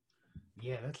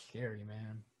 Yeah, that's scary,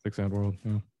 man. sick sad world.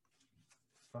 Yeah.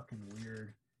 Fucking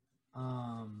weird.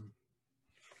 Um,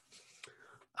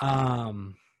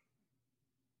 um,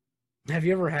 have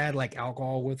you ever had like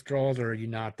alcohol withdrawals, or are you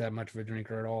not that much of a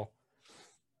drinker at all?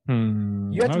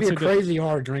 You have I to would be a say that. crazy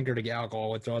hard drinker to get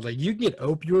alcohol withdrawals. Like you get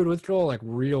opioid withdrawal like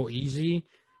real easy.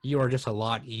 You are just a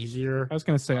lot easier. I was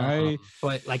gonna say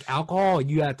But like alcohol,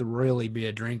 you have to really be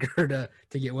a drinker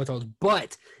to get withdrawals.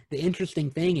 But the interesting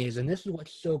thing is, and this is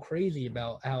what's so crazy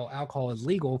about how alcohol is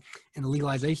legal and the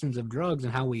legalizations of drugs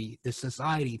and how the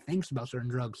society thinks about certain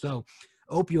drugs. So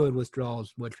opioid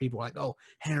withdrawals, which people are like, oh,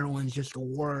 heroin's just the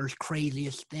worst,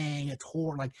 craziest thing. It's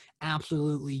horrible. Like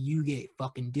absolutely, you get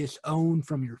fucking disowned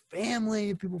from your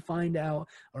family if people find out,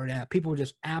 or that people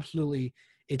just absolutely.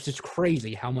 It's just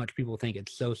crazy how much people think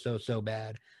it's so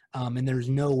bad. And there's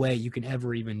no way you can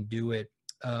ever even do it,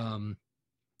 and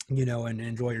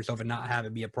enjoy yourself and not have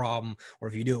it be a problem. Or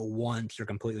if you do it once, you're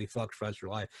completely fucked for the rest of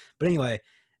your life. But anyway,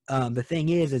 the thing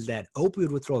is that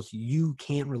opioid withdrawals, you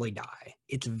can't really die.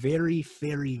 It's very,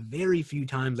 very, very few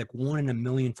times, like 1 in a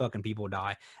million fucking people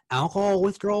die. Alcohol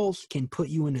withdrawals can put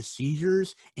you into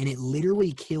seizures, and it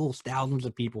literally kills thousands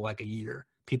of people like a year.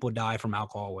 People die from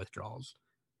alcohol withdrawals.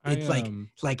 I It's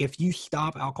like if you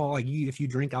stop alcohol, if you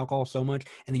drink alcohol so much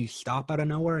and then you stop out of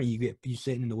nowhere and you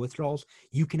sit in the withdrawals,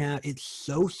 you can have it's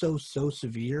so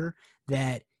severe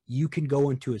that you can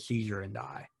go into a seizure and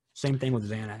die. Same thing with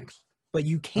Xanax. But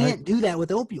you I can't do that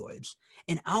with opioids.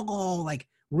 And alcohol like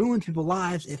ruins people's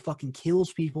lives, it fucking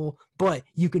kills people, but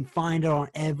you can find it on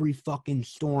every fucking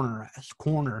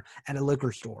corner at a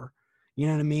liquor store. You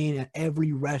know what I mean? At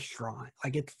every restaurant.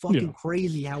 Like it's yeah. fucking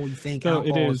crazy how we think So it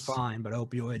alcohol is is. fine, but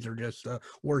opioids are just the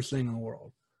worst thing in the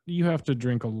world. You have to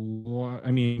drink a lot.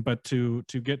 I mean, but to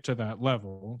get to that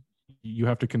level, you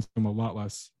have to consume a lot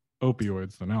less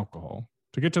opioids than alcohol.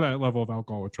 To get to that level of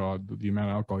alcohol withdrawal, the amount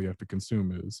of alcohol you have to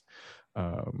consume is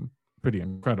pretty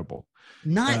incredible.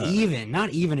 Not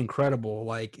even incredible.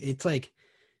 Like it's like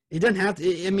it doesn't have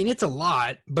to. I mean, it's a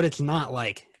lot, but it's not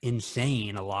like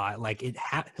insane a lot. Like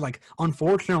like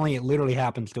unfortunately, it literally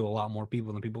happens to a lot more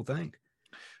people than people think.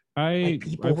 I Like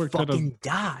people worked at fucking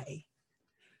die.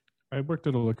 I worked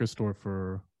at a liquor store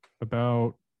for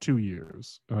about 2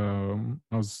 years. I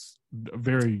was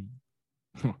very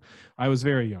I was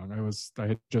very young. I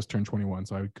had just turned 21,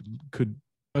 so I could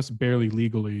just barely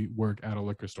legally work at a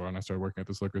liquor store, and I started working at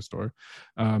this liquor store.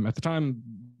 At the time,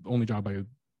 only job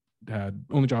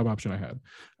option I had.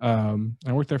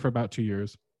 I worked there for about 2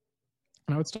 years,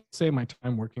 and I would still say my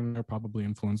time working there probably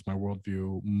influenced my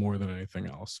worldview more than anything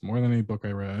else, more than any book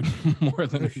I read, more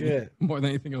than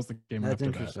anything else that came That's after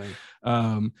interesting.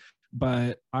 that.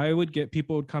 But I would get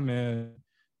people would come in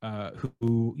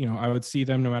who, I would see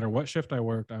them no matter what shift I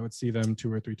worked. I would see them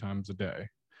 2 or 3 times a day.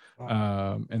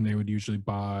 Wow. And they would usually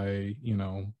buy,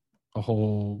 a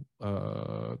whole.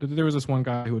 There was this one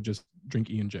guy who would just drink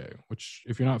E&J, which,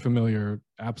 if you're not familiar,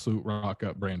 absolute rock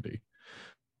up brandy.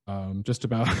 Just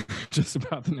about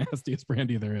the nastiest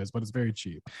brandy there is, but it's very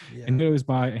cheap. Yeah. And he would always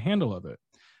buy a handle of it.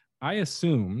 I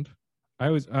assumed he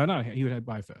would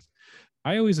buy a fifth.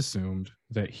 I always assumed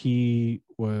that he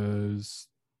was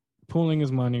pooling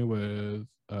his money with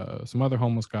some other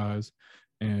homeless guys,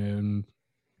 and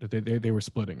that they were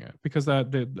splitting it, because a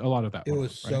lot of that It went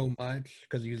was on, so right? much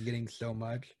because he was getting so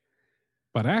much.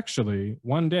 But actually,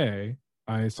 one day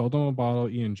I sold him a bottle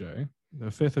of E&J, the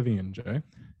fifth of E&J,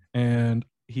 and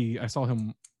I saw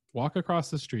him walk across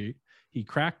the street. He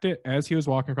cracked it as he was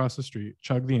walking across the street,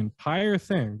 chugged the entire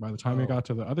thing by the time he got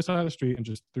to the other side of the street, and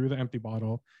just threw the empty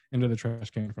bottle into the trash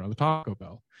can in front of the Taco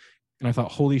Bell. And I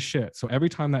thought, holy shit. So every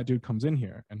time that dude comes in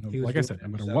here, and like I said, no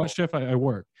matter what shift I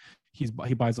work, he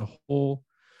buys a whole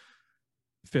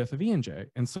fifth of E&J.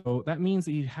 And so that means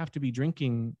that you have to be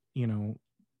drinking,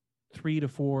 3 to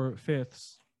 4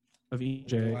 fifths of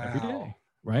E&J every day.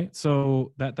 Right.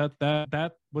 So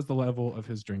that was the level of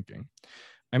his drinking.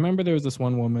 I remember there was this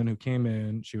one woman who came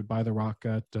in, she would buy the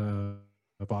Rocket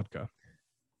vodka.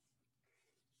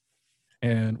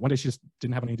 And one day she just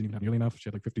didn't have any, didn't even have nearly enough. She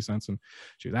had like 50 cents, and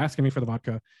she was asking me for the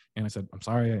vodka. And I said, I'm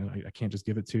sorry, I can't just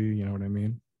give it to you. You know what I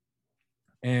mean?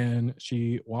 And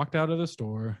she walked out of the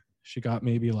store. She got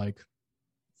maybe like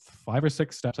 5 or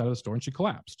 6 steps out of the store, and she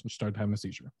collapsed and she started having a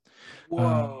seizure.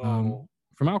 Whoa.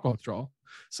 From alcohol withdrawal.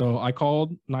 So I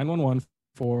called 911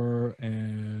 for,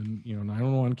 and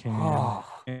 911 came,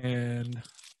 and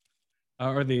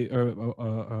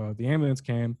the ambulance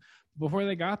came. Before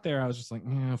they got there, I was just like,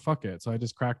 yeah, fuck it. So I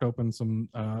just cracked open some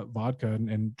vodka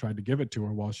and tried to give it to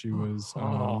her while she was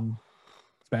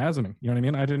spasming. You know what I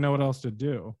mean? I didn't know what else to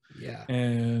do. Yeah.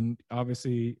 And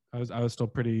obviously, I was still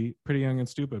pretty young and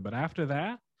stupid. But after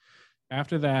that,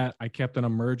 I kept an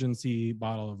emergency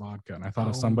bottle of vodka, and I thought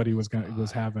if somebody was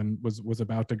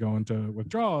about to go into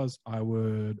withdrawals,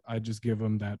 I'd just give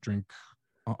them that drink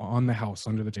on the house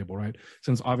under the table, right?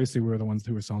 Since obviously we were the ones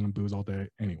who were selling them booze all day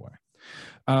anyway.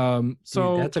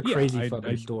 So dude, that's a crazy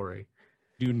fucking story.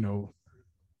 I do know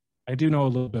a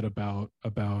little bit about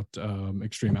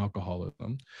extreme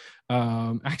alcoholism.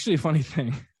 Actually, a funny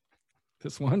thing,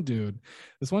 this one dude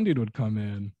would come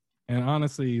in, and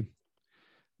honestly,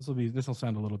 this will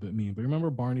sound a little bit mean, but remember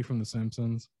Barney from The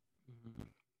Simpsons?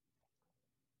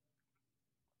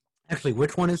 Actually,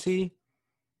 which one is he?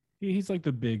 He's like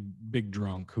the big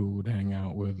drunk who would hang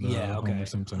out with Homer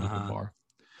Simpson at the bar.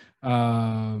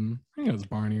 I think it was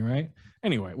Barney, right?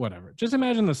 Anyway, whatever. Just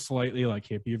imagine the slightly like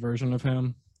hippie version of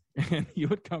him. And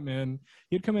he'd come in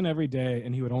every day,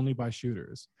 and he would only buy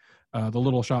shooters, the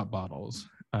little shot bottles.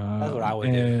 That's what I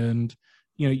would do. And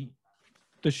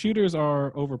the shooters are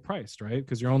overpriced, right?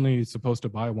 Because you're only supposed to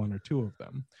buy 1 or 2 of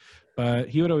them. But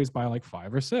he would always buy like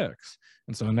 5 or 6.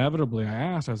 And so inevitably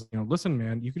I was, listen,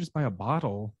 man, you could just buy a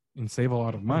bottle and save a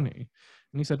lot of money.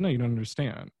 And he said, no, you don't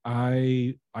understand.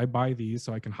 I buy these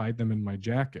so I can hide them in my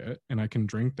jacket and I can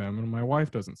drink them, and my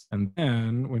wife doesn't. And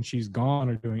then when she's gone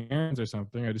or doing errands or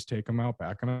something, I just take them out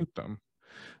back and I shoot them.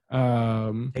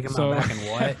 Take them out back and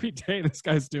what? Every day this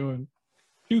guy's doing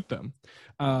shoot them.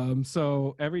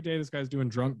 So every day this guy's doing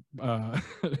drunk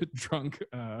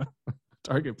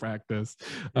target practice,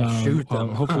 shoot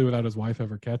them. hopefully without his wife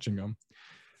ever catching him.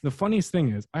 The funniest thing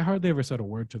is, I hardly ever said a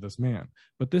word to this man,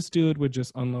 but this dude would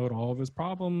just unload all of his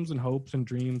problems and hopes and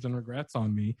dreams and regrets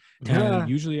on me. And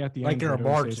usually at the like end, you're a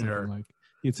bartender.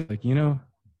 He'd say like,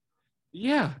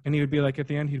 yeah. And he would be like, at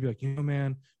the end, he'd be like,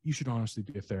 man, you should honestly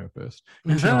be a therapist.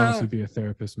 You should honestly be a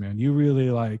therapist, man. You're really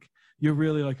like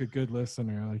a good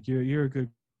listener. Like you're a good.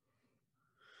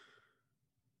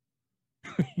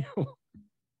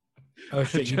 Oh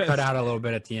shit! You cut out a little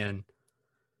bit at the end.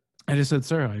 I just said,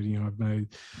 sir,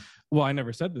 I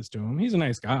never said this to him. He's a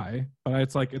nice guy,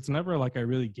 but it's never like I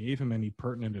really gave him any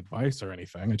pertinent advice or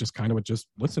anything. I just kind of would just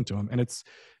listen to him. And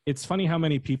it's funny how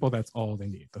many people, that's all they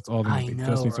need. That's all they need.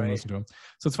 Just need someone to listen to them.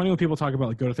 So it's funny when people talk about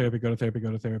like, go to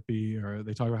therapy, or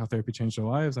they talk about how therapy changed their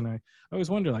lives. And I always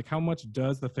wonder, like, how much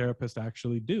does the therapist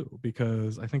actually do?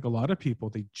 Because I think a lot of people,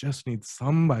 they just need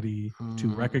somebody to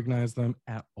recognize them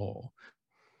at all.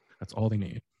 That's all they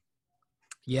need.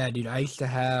 Yeah, dude, I used to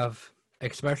have,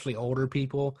 especially older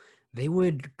people, they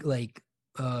would like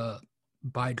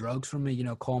buy drugs from me,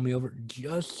 call me over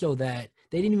just so that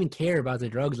they didn't even care about the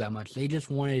drugs that much. They just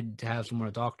wanted to have someone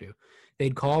to talk to.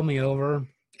 They'd call me over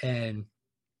and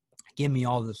give me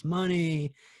all this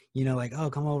money, like,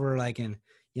 oh, come over, like, and,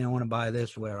 I want to buy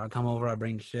this or whatever. I come over, I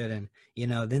bring the shit, and,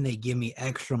 then they give me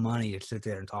extra money to sit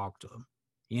there and talk to them.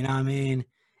 You know what I mean?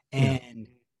 And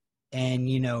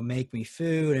make me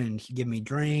food and give me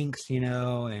drinks,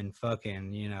 and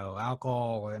fucking,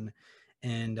 alcohol.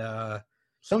 And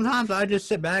sometimes I just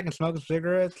sit back and smoke some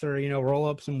cigarettes or, roll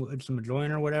up some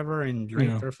joint or whatever and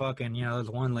drink their fucking, there's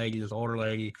one lady, this older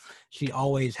lady, she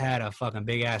always had a fucking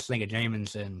big ass thing of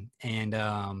Jameson. And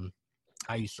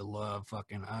I used to love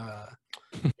fucking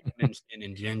Jameson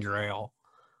and ginger ale.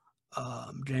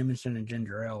 Jameson and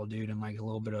ginger ale, dude, and like a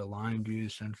little bit of lime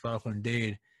juice and fucking,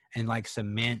 dude. And like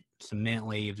some mint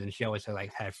leaves, and she always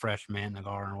had fresh mint in the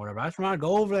garden or whatever. I just want to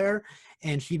go over there,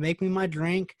 and she'd make me my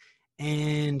drink,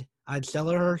 and I'd sell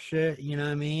her shit, you know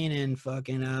what I mean? And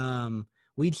fucking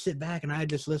we'd sit back and I'd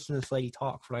just listen to this lady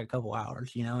talk for like a couple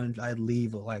hours, and I'd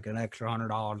leave with like an extra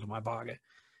 $100 in my pocket,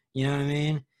 you know what I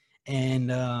mean?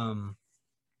 And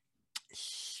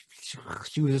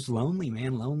she was just lonely,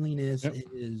 man. Loneliness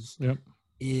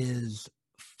is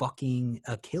fucking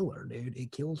a killer, dude.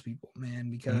 It kills people,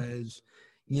 man, because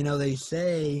they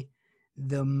say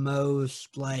the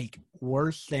most the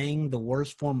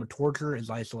worst form of torture is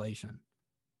isolation.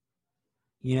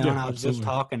 And I was just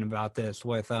talking about this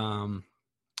with my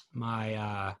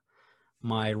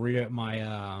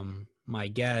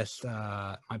guest,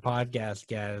 my podcast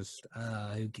guest,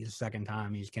 who the second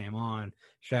time he's came on.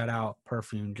 Shout out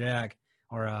Perfume Jack,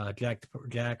 or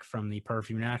Jack from the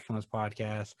Perfume Nationalist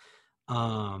podcast.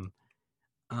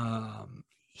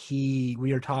 We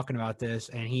were talking about this,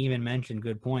 and he even mentioned,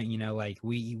 good point, we know,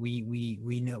 we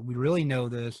really know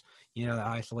this, that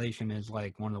isolation is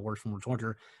like one of the worst forms of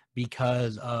torture,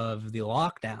 because of the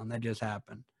lockdown that just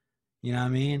happened. You know what I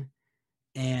mean?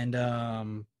 And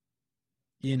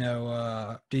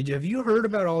have you heard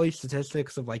about all these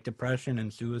statistics of like depression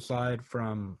and suicide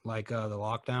from like the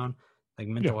lockdown? Like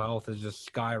Yeah. mental health has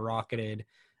just skyrocketed.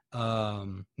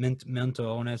 Mental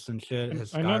illness and shit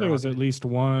has I know there was at skyrocketed. least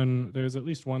one. There's at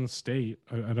least one state.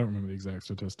 I don't remember the exact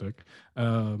statistic,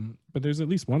 but there's at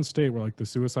least one state where like the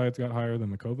suicides got higher than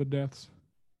the COVID deaths.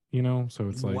 You know, so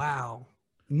it's like, Wow.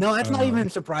 No, that's not even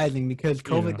surprising because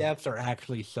COVID yeah, deaths are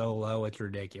actually so low. It's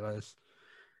ridiculous.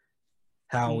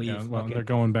 How we yeah. Well, and they're fucking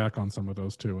going back on some of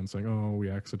those too and saying, oh, we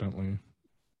accidentally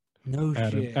no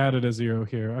shit. added a zero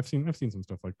here. I've seen some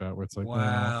stuff like that where it's like, well,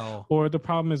 Wow. or the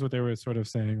problem is what they were sort of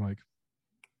saying, like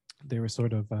they were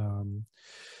sort of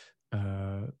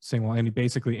saying, well,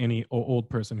 basically any old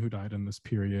person who died in this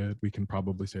period, we can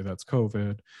probably say that's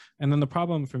COVID. And then the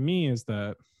problem for me is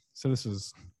that, so this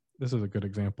is a good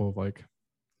example of like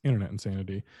internet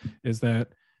insanity, is that,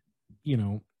 you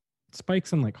know,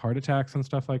 spikes in like heart attacks and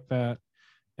stuff like that,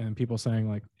 and people saying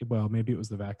like, well, maybe it was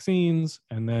the vaccines.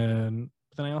 And then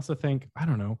I also think, I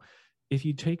don't know, if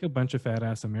you take a bunch of fat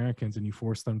ass Americans and you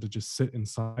force them to just sit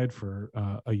inside for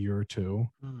a year or two,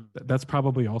 that's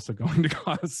probably also going to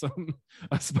cause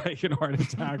a spike in heart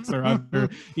attacks or other,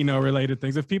 related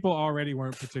things. If people already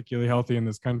weren't particularly healthy in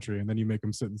this country and then you make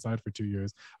them sit inside for 2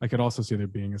 years, I could also see there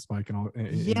being a spike in all.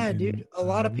 Dude. A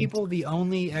lot of people, the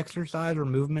only exercise or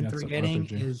movement they're getting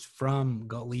is from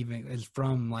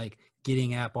like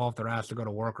getting up off their ass to go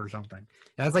to work or something.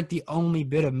 That's like the only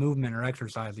bit of movement or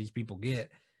exercise these people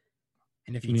get.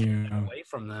 And if you take it away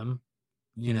from them,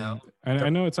 I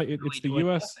know it's like it's the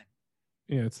U.S. Nothing.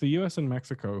 Yeah, it's the U.S. and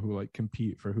Mexico who like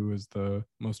compete for who is the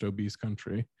most obese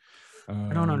country.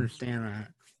 I don't understand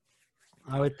that.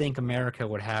 I would think America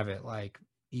would have it like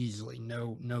easily,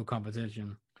 no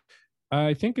competition.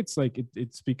 I think it's like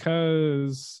it's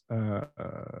because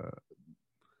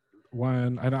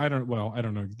one, I don't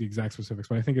know the exact specifics,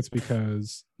 but I think it's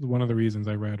because one of the reasons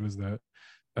I read was that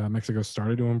Mexico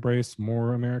started to embrace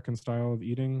more American style of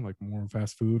eating, like more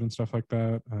fast food and stuff like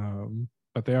that.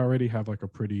 But they already have like a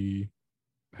pretty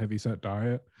heavy set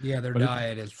diet. Yeah, their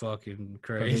diet is fucking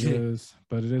crazy.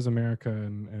 But it is America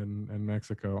and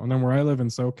Mexico. And then where I live in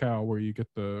SoCal, where you get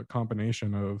the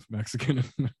combination of Mexican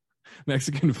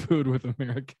food with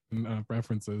American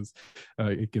preferences,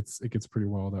 it gets pretty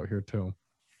wild out here too.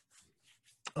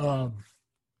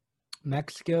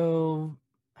 Mexicans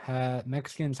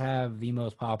have the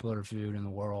most popular food in the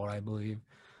world, I believe.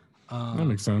 That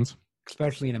makes sense.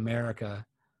 Especially in America.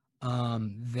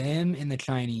 Them and the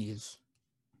Chinese.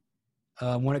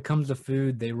 When it comes to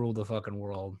food, they rule the fucking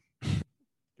world. I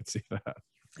can see that.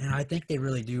 And I think they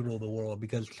really do rule the world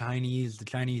because the Chinese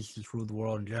just rule the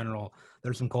world in general.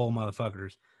 There's some cold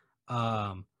motherfuckers.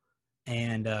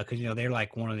 And because they're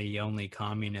like one of the only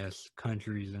communist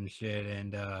countries and shit,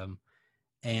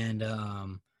 and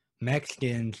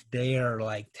Mexicans, they are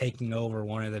like taking over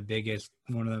one of the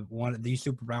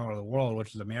superpower of the world,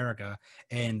 which is America,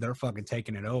 and they're fucking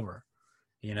taking it over.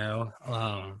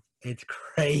 It's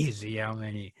crazy how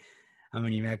many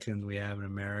Mexicans we have in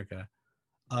America.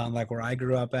 Like where I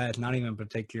grew up at, it's not even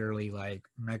particularly like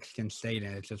Mexican state,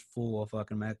 and it's just full of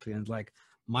fucking Mexicans. Like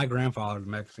my grandfather's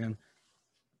Mexican.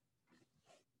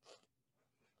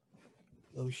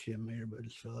 Oh shit, my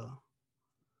earbuds fell.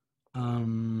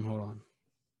 Hold on.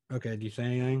 Okay, do you say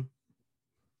anything?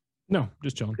 No,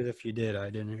 just chilling. Because if you did, I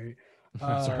didn't hear you.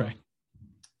 That's all right.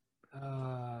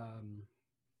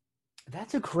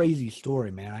 That's a crazy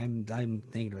story, man. I'm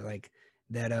thinking of like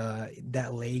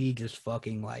that lady just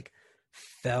fucking like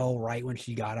fell right when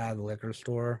she got out of the liquor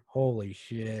store. Holy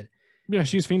shit. Yeah,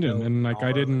 she's fiending, So and like gnarly.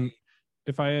 I didn't.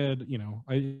 If I had,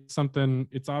 something,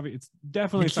 it's obvious. It's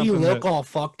definitely Did she something. look all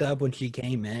fucked up when she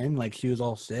came in? Like she was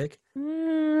all sick?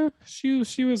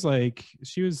 She was like,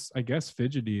 I guess,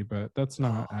 fidgety, but that's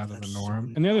not out of the norm.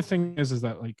 So and the other thing is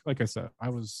that like I said, I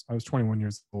was 21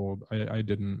 years old. I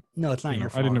didn't. No, it's not your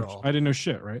fault at all. I didn't know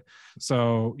shit, right?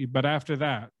 So, but after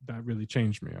that really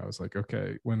changed me. I was like,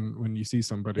 okay, when you see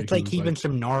somebody, it's like keeping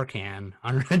some Narcan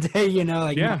on a day,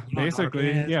 like yeah,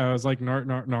 basically, yeah, it was like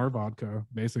nar vodka,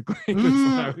 basically.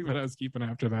 That's what I was keeping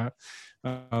after that.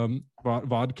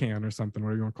 Vodkan or something,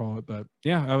 whatever you want to call it. But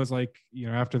yeah, I was like,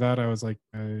 after that, I was like,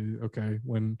 okay,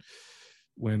 when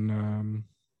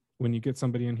you get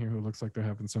somebody in here who looks like they're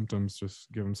having symptoms,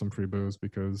 just give them some free booze,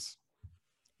 because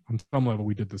on some level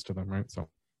we did this to them, right? So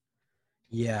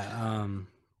yeah,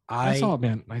 I saw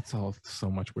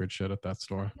so much weird shit at that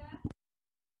store.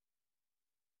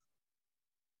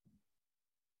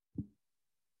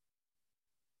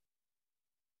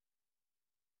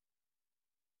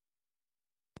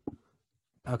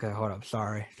 Okay, hold up.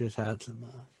 Sorry, just had some.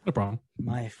 No problem.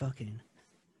 My fucking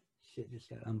shit just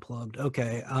got unplugged.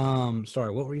 Okay.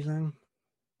 Sorry. What were you saying?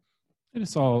 I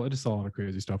just saw a lot of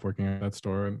crazy stuff working at that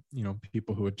store, and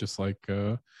people who would just like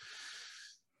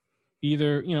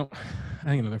either I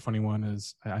think another funny one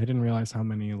is I didn't realize how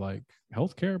many like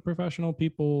healthcare professional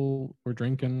people were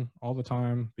drinking all the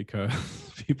time, because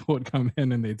people would come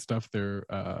in and they'd stuff their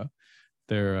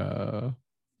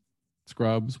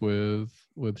scrubs with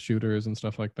shooters and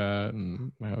stuff like that,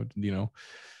 and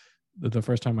the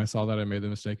first time I saw that, I made the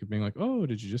mistake of being like, oh,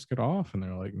 did you just get off? And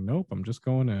they're like, nope, I'm just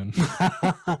going in.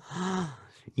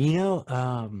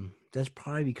 That's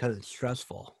probably because it's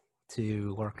stressful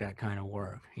to work that kind of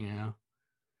work,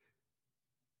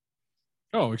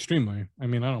 Oh, extremely. I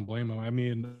mean, I don't blame them. I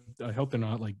mean, I hope they're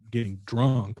not like getting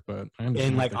drunk, but I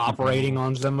understand. And like operating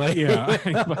on somebody. Yeah,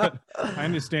 but I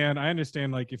understand.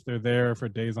 Like if they're there for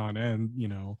days on end,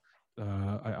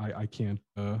 I can't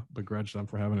begrudge them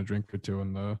for having a drink or two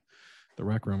in the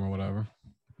rec room or whatever.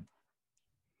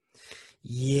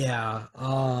 Yeah.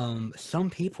 Some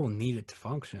people need it to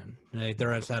function. Like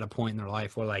they're at a point in their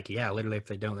life where, like, yeah, literally, if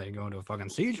they don't, they go into a fucking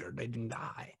seizure. They can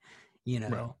die.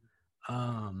 Right.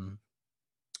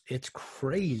 It's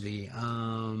crazy.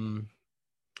 I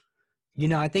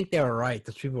think they were right.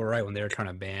 Those people were right when they were trying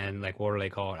to ban, like, what do they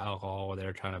call it? Alcohol. They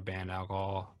were trying to ban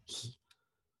alcohol.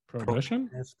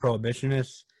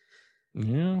 Prohibitionists.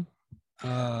 Yeah.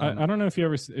 I don't know if you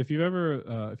ever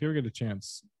get a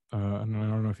chance. And I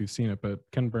don't know if you've seen it, but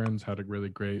Ken Burns had a really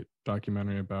great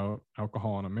documentary about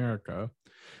alcohol in America.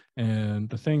 And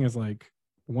the thing is, like,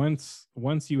 once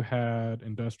you had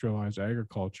industrialized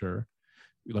agriculture,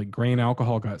 like grain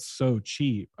alcohol got so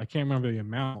cheap. I can't remember the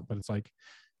amount, but it's like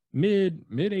mid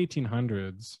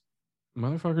 1800s,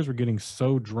 motherfuckers were getting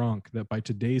so drunk that by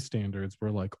today's standards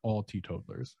we're like all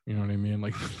teetotalers. You know what I mean?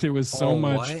 Like there was so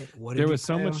much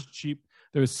cheap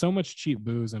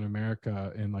booze in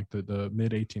America in like the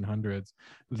mid 1800s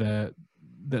that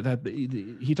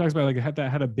he talks about, like it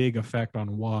had a big effect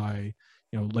on why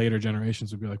later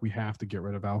generations would be like, we have to get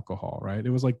rid of alcohol, right? It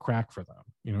was like crack for them.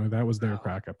 That was their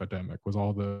crack epidemic, was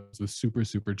all the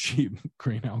super cheap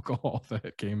grain alcohol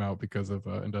that came out because of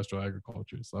industrial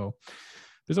agriculture. So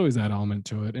there's always that element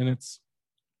to it, and it's,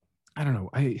 I don't know,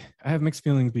 I have mixed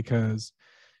feelings, because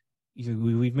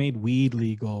we've made weed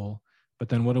legal, but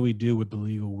then what do we do with the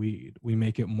legal weed? We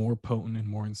make it more potent and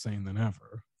more insane than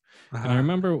ever. And I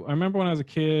remember when I was a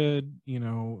kid,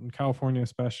 in California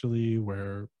especially,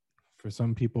 where for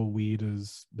some people weed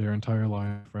is their entire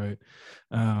life, right?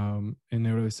 And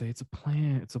they would always say, it's a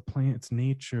plant, it's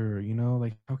nature,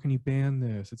 like, how can you ban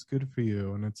this? It's good for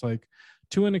you. And it's like,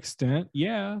 to an extent,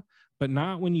 yeah, but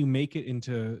not when you make it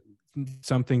into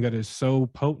something that is so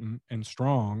potent and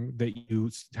strong that you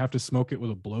have to smoke it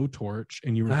with a blowtorch,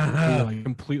 and you were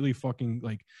completely fucking,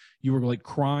 like, you were like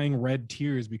crying red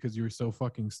tears because you were so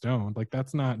fucking stoned. Like,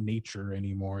 that's not nature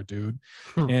anymore, dude.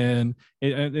 And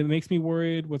it makes me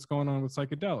worried what's going on with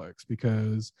psychedelics,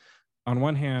 because on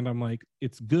one hand, I'm like,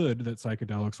 it's good that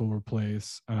psychedelics will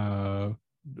replace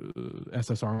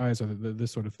SSRIs or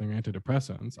this sort of thing,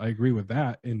 antidepressants. I agree with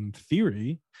that in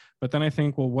theory, but then I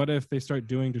think, well, what if they start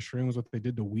doing to shrooms what they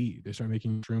did to weed? They start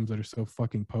making shrooms that are so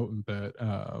fucking potent that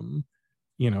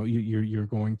you're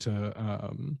going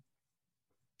to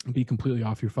be completely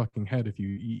off your fucking head if you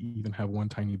even have one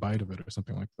tiny bite of it or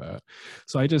something like that.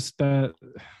 So I just I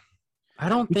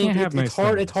don't think it's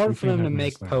hard. It's hard for them to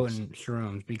make potent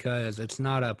shrooms because it's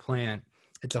not a plant;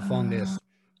 it's a fungus.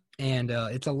 And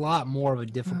it's a lot more of a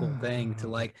difficult thing to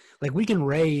like we can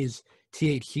raise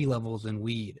THC levels in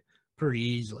weed pretty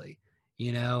easily,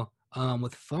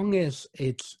 with fungus,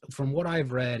 it's, from what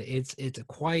I've read, it's a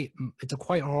quite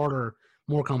harder,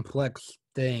 more complex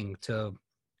thing to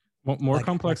more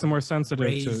complex and more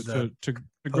sensitive to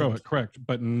grow it, correct,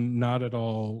 but not at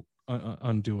all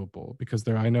undoable, because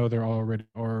I know there already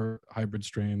are hybrid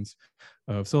strains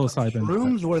of psilocybin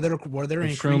shrooms where they're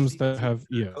shrooms that have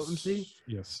potency.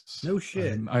 Yes, no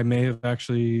shit. I may have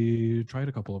actually tried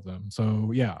a couple of them,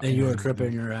 so yeah. And you were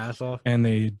tripping your ass off, and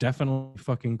they definitely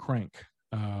fucking crank.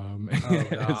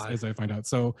 As I find out,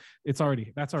 so that's already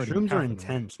shrooms happening. Are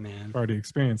intense, man. I've already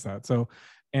experienced that. So,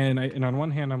 and on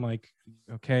one hand, I'm like,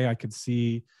 okay, I could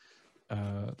see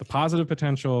the positive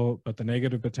potential, but the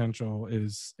negative potential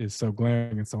is so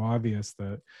glaring and so obvious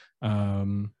that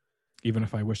even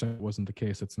if I wish that wasn't the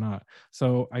case, it's not.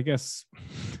 So I guess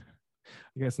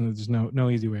there's no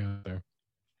easy way out there.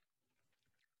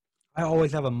 I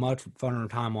always have a much funner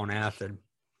time on acid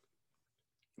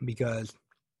because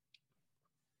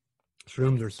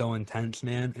shrooms are so intense,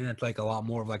 man, and it's like a lot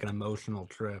more of like an emotional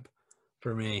trip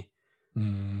for me.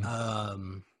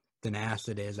 than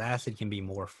acid is. Acid can be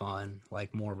more fun,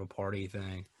 like more of a party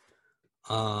thing.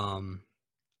 I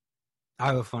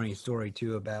have a funny story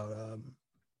too about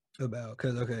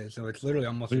because okay, so it's literally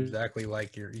almost exactly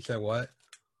like you said what?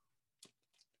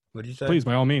 What'd you say? Please,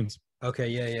 by all means. Okay,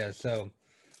 yeah. So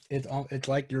it's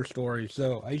like your story.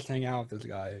 So I used to hang out with this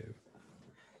guy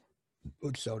who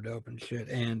was so dope and shit,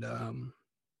 and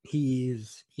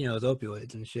he's his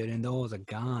opioids and shit, and there was a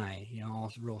guy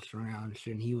all real strung out and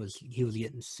shit, and he was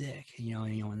getting sick,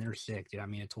 and when they're sick, dude, I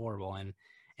mean it's horrible, and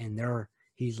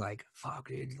he's like, fuck,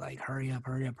 dude, like hurry up,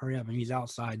 and he's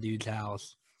outside dude's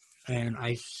house, and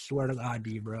I swear to God,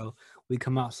 dude, bro, we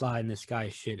come outside and this guy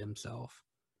shit himself,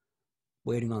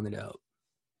 waiting on the dope,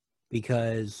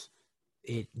 because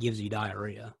it gives you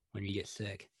diarrhea when you get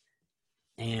sick,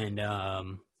 and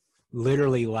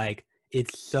literally like.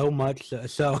 It's so much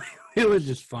so it was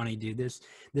just funny, dude.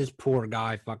 This poor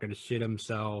guy fucking shit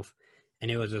himself, and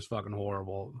it was just fucking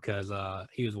horrible because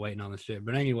he was waiting on the shit.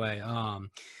 But anyway,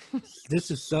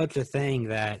 this is such a thing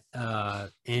that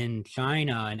in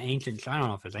China, in ancient China, I don't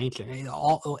know if it's ancient,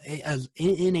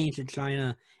 in ancient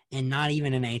China, and not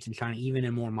even in ancient China, even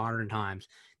in more modern times,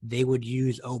 they would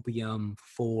use opium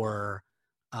for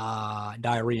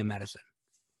diarrhea medicine.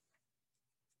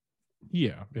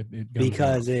 Yeah,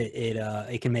 because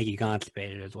it can make you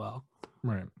constipated as well.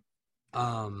 Right.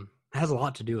 It has a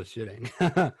lot to do with shitting.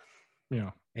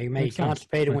 Yeah. It can make you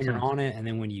constipated when you're on it, and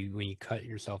then when you cut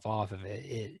yourself off of it,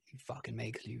 it fucking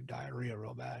makes you diarrhea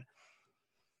real bad.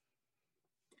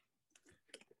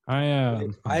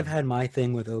 I've had my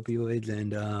thing with opioids,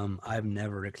 and I've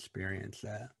never experienced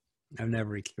that. I've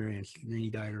never experienced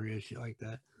any diarrhea shit like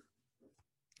that.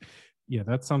 Yeah,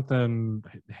 that's something.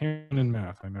 Heroin and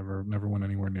meth, I never went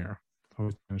anywhere near.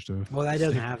 Always managed to. Well, that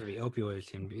doesn't have to be.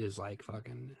 Opioids is like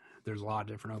fucking. There's a lot of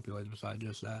different opioids besides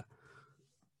just that.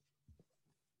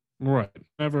 Right.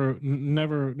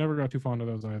 Never got too fond of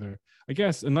those either. I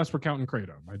guess unless we're counting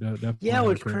kratom. Yeah,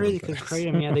 it's crazy because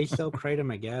kratom. Yeah, they sell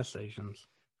kratom at gas stations.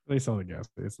 They sell the gas.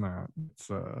 It's not.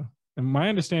 And my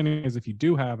understanding is if you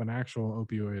do have an actual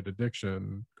opioid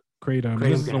addiction. Kratom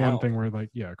this is the one thing where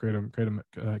like kratom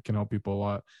can help people a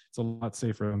lot. It's a lot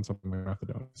safer than something like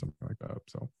methadone, something like that.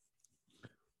 So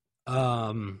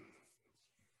what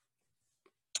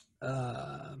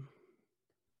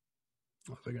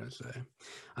was I gonna say?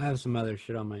 I have some other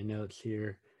shit on my notes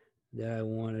here that I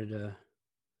wanted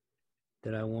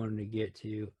to get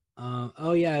to.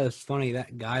 Oh yeah, it was funny,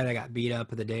 that guy that got beat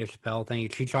up at the Dave Chappelle thing.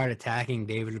 He tried attacking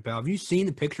David Chappelle. Have you seen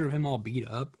the picture of him all beat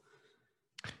up?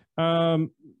 The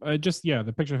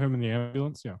picture of him in the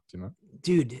ambulance. Yeah, seen that.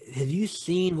 Dude, have you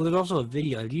seen? Well, there's also a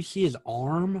video. Did you see his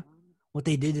arm? What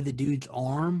they did to the dude's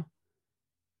arm?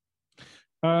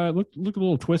 Looked a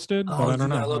little twisted, but I don't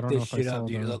know. Look this shit up,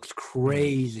 dude. It looks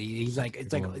crazy. He's like,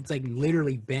 it's like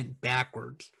literally bent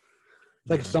backwards.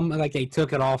 It's like they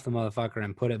took it off the motherfucker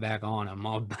and put it back on him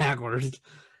all backwards.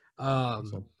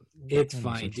 It's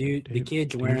funny, dude. The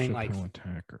kid's wearing like.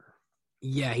 Attacker.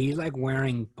 Yeah, he's like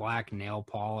wearing black nail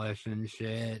polish and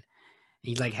shit.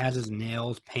 He's like has his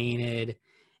nails painted,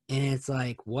 and it's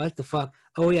like, what the fuck?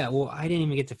 Oh yeah, well I didn't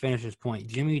even get to finish this point.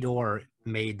 Jimmy Dore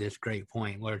made this great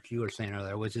point, what you were saying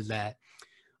earlier, which is that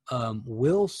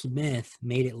Will Smith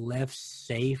made it less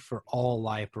safe for all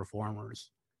live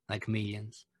performers, like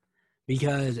comedians,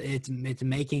 because it's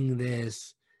making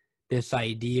this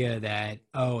idea that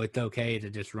it's okay to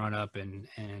just run up and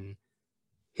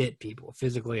hit people,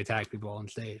 physically attack people on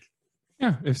stage.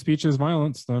 Yeah, if speech is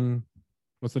violence, then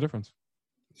what's the difference?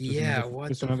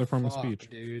 Just another form of speech,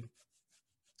 dude.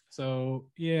 So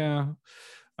yeah,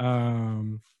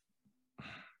 you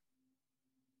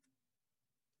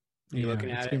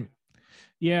looking at it?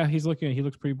 Yeah, he's looking. He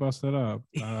looks pretty busted up.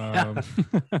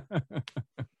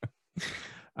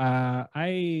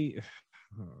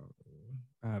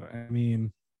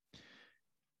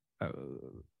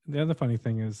 The other funny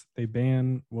thing is they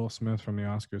ban Will Smith from the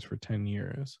Oscars for 10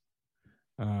 years.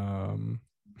 I've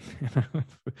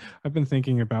been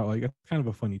thinking about like it's kind of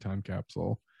a funny time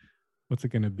capsule. What's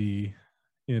it going to be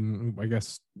in, I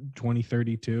guess,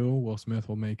 2032? Will Smith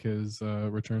will make his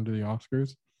return to the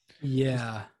Oscars.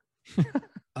 Yeah.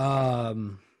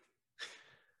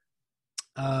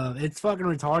 It's fucking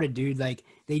retarded, dude. Like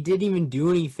they didn't even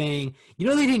do anything. They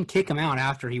didn't kick him out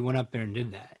after he went up there and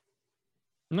did that.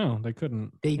 No, they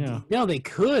couldn't. No, they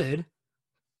could,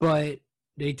 but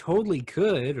they totally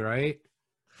could, right?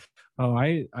 Oh,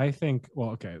 I think.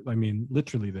 Well, okay. I mean,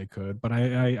 literally they could, but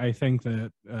I think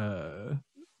that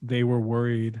they were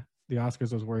worried. The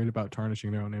Oscars was worried about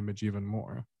tarnishing their own image even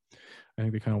more. I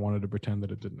think they kind of wanted to pretend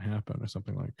that it didn't happen or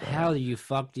something like that. How do you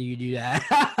do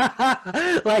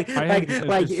that? like I in think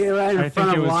front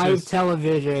it of was live just-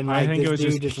 television, I like think it this was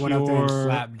dude just just went up there and pure-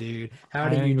 slapped dude. How I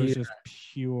did you think it do was that? just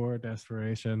pure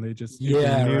desperation. They just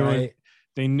Yeah, right.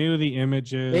 they knew the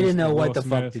images. They didn't know of what Will the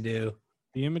fuck Smith, to do.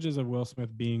 the images of Will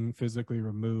Smith being physically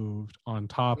removed on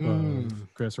top of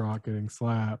Mm. Chris Rock getting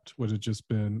slapped would have just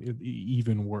been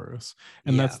even worse.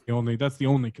 And Yeah. that's the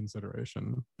only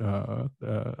consideration.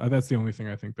 That's the only thing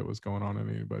I think that was going on in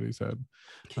anybody's head.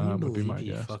 Can you would be my believe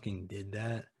he guess. fucking did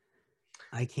that?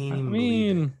 I can't I even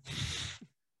mean,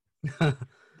 believe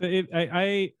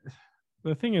it.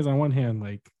 The thing is, on one hand,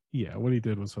 like, yeah, what he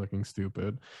did was fucking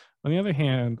stupid. On the other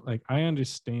hand, like, I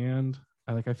understand.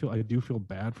 I do feel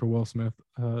bad for Will Smith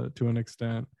to an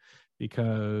extent,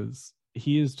 because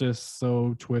he is just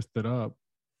so twisted up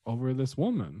over this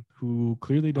woman who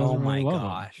clearly doesn't really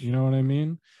love him. You know what I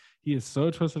mean? He is so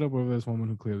twisted up over this woman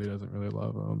who clearly doesn't really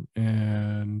love him,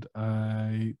 and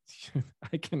I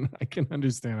can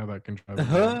understand how that can drive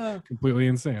him completely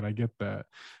insane. I get that.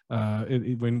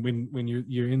 When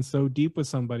you're in so deep with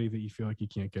somebody that you feel like you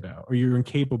can't get out, or you're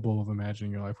incapable of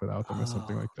imagining your life without them, or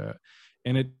something like that,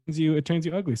 and it turns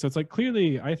you ugly. So it's like,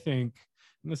 clearly, I think,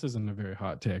 and this isn't a very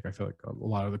hot take, I feel like a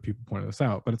lot of the people pointed this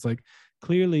out, but it's like,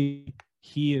 clearly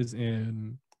he is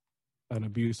in an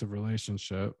abusive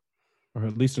relationship, or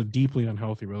at least a deeply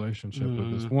unhealthy relationship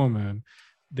with this woman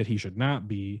that he should not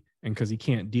be. And because he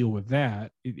can't deal with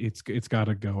that, it's got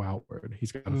to go outward.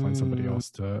 He's got to find somebody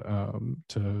else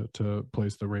to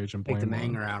place the rage and blame Take the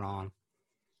anger out on.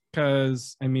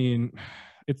 Because, I mean,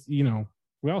 it's, you know,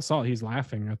 we all saw he's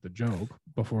laughing at the joke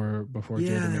before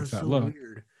Jada makes that look.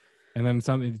 Weird. And then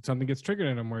something gets triggered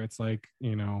in him where it's like,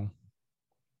 you know,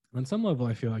 on some level,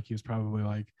 I feel like he was probably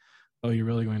like, oh, you're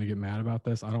really going to get mad about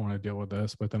this? I don't want to deal with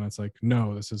this. But then it's like,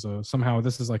 no, this is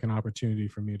like an opportunity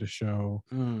for me to show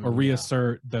or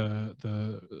reassert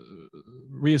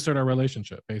reassert our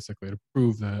relationship, basically, to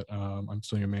prove that I'm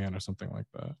still your man or something like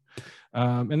that.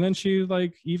 And then she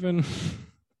like even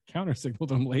counter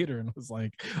signaled him later and was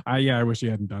like, I wish you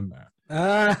hadn't done that.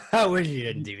 I wish you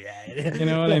didn't do that. You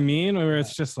know what I mean? Where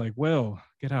it's just like, Will,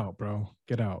 get out, bro.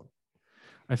 Get out.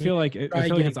 I feel like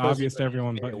it's obvious to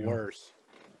everyone but you. Worse.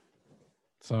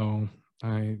 So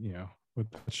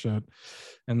with that shit.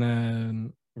 And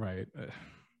then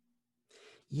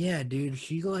yeah, dude,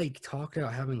 she like talked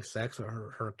about having sex with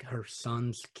her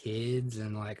son's kids,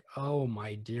 and like, oh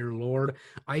my dear Lord,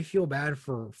 I feel bad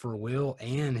for Will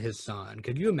and his son.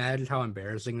 Could you imagine how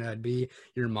embarrassing that'd be?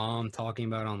 Your mom talking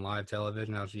about on live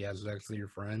television how she has sex with your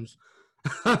friends.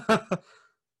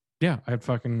 Yeah, I'd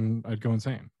go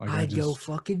insane. Like, I'd go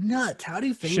fucking nuts. How do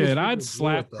you think? Shit, I'd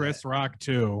slap Chris Rock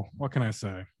too. What can I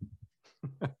say?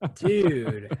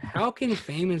 Dude, how can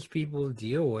famous people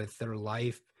deal with their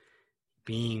life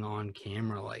being on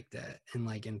camera like that and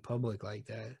like in public like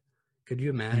that? Could you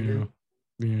imagine?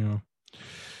 Yeah.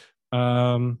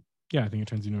 Yeah, I think it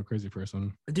turns you into a crazy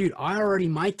person. Dude,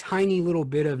 my tiny little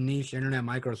bit of niche internet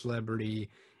micro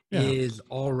celebrity is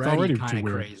already kind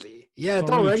of crazy. Yeah,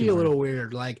 it's already a little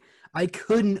weird. Like, I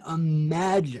couldn't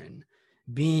imagine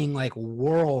being like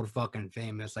world fucking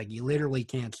famous. Like, you literally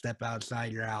can't step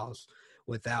outside your house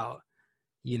without,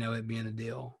 you know, it being a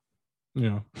deal.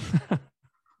 Yeah.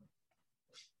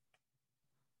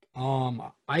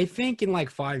 I think in like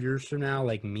 5 years from now,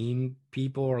 like meme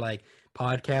people or like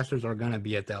podcasters are gonna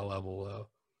be at that level though.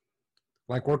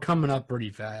 Like, we're coming up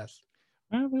pretty fast.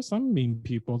 There's some meme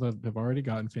people that have already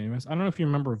gotten famous. I don't know if you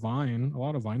remember Vine. A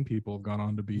lot of Vine people have gone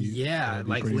on to be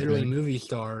like literally big. Movie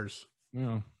stars.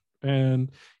 Yeah, and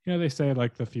they say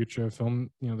like the future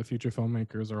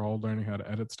filmmakers are all learning how to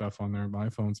edit stuff on their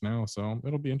iPhones now. So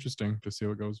it'll be interesting to see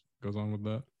what goes on with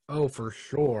that. Oh, for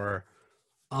sure.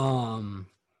 What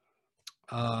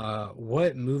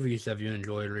movies have you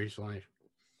enjoyed recently?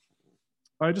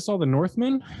 I just saw The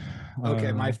Northman.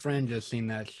 Okay, my friend just seen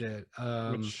that shit.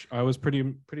 Which I was pretty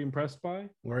impressed by.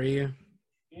 Were you?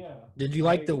 Yeah. Did you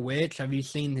like The Witch? Have you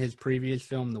seen his previous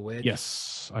film, The Witch?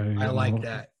 Yes, I like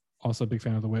that. Also a big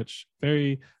fan of The Witch.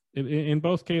 In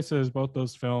both cases, both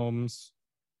those films,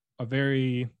 a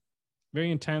very, very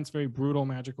intense, very brutal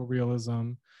magical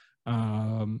realism.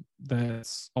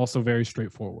 That's also very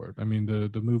straightforward. I mean, the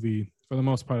movie, for the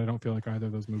most part, I don't feel like either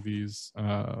of those movies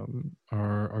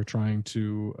are trying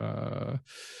to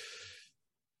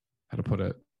how to put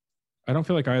it. I don't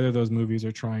feel like either of those movies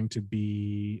are trying to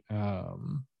be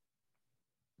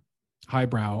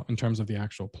highbrow in terms of the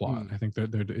actual plot. I think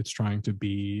that it's trying to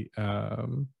be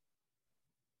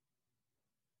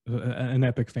an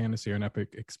epic fantasy or an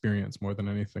epic experience more than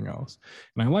anything else.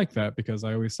 And I like that because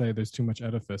I always say there's too much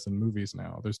edifice in movies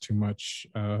now. There's too much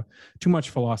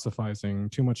philosophizing,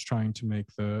 too much trying to make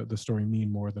the story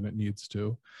mean more than it needs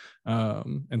to.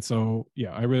 And so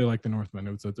yeah, I really like The Northman.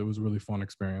 It was a really fun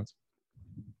experience.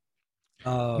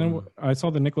 Then I saw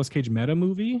the Nicolas Cage meta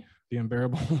movie, The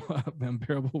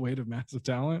Unbearable Weight of Massive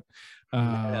Talent.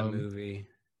 Meta movie.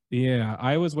 Yeah,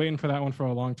 I was waiting for that one for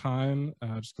a long time,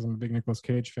 just because I'm a big Nicolas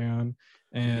Cage fan,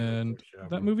 and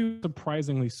that movie was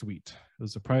surprisingly sweet. It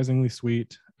was surprisingly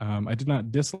sweet. I did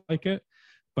not dislike it,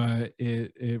 but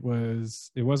it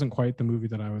wasn't quite the movie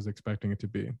that I was expecting it to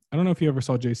be. I don't know if you ever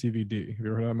saw JCVD. Have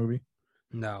you ever heard of that movie?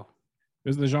 No. It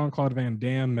was the Jean-Claude Van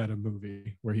Damme meta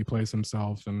movie where he plays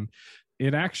himself, and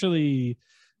it actually,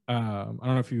 I don't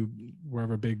know if you were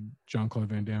ever a big Jean-Claude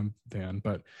Van Damme fan,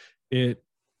 but it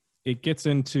gets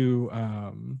into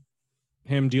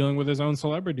him dealing with his own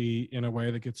celebrity in a way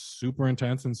that gets super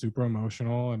intense and super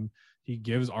emotional, and he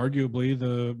gives arguably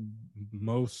the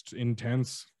most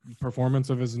intense performance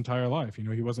of his entire life. You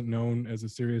know, he wasn't known as a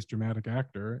serious dramatic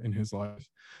actor in his life.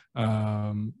 You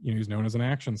know, he's known as an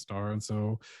action star, and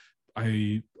so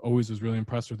I always was really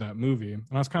impressed with that movie. And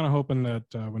I was kind of hoping that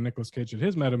when Nicolas Cage did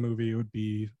his meta movie, it would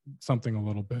be something a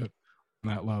little bit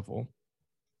on that level.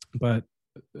 But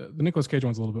the Nicolas Cage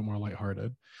one's a little bit more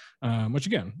lighthearted, which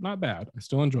again, not bad. I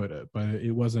still enjoyed it, but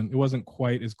it wasn't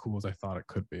quite as cool as I thought it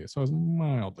could be. So I was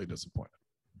mildly disappointed.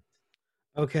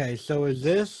 Okay, so is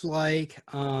this like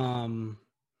who's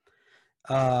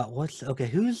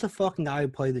the fucking guy who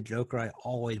played the Joker? I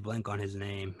always blank on his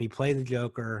name. He played the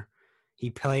Joker. He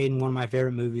played in one of my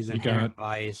favorite movies, Inherent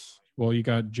Vice. Well, you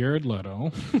got Jared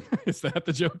Leto. Is that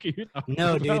the Joker you're talking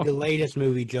No, about? dude, the latest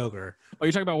movie, Joker. Oh,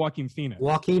 you're talking about Joaquin Phoenix.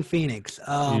 Joaquin Phoenix.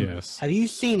 Yes. Have you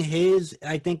seen his,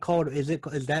 I think called, is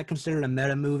that considered a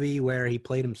meta movie where he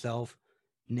played himself,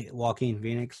 Joaquin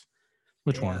Phoenix?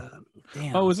 Which one?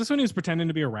 Damn. Oh, is this when he was pretending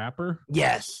to be a rapper?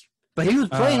 Yes. But he was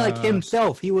playing like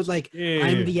himself. He was like, yeah.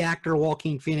 I'm the actor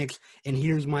Joaquin Phoenix, and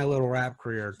here's my little rap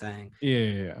career thing.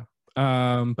 Yeah.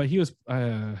 But he was,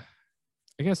 I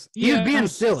guess, he was being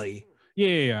silly.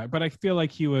 Yeah. But I feel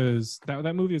like he was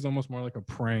that movie is almost more like a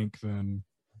prank than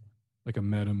like a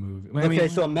meta movie. I mean,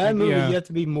 so a meta movie, you have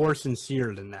to be more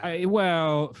sincere than that.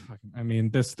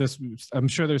 This I'm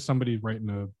sure there's somebody writing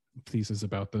a thesis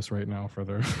about this right now for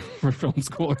their for film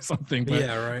school or something. But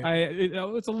yeah, right.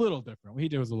 It's a little different. What he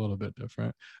did was a little bit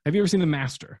different. Have you ever seen The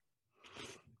Master?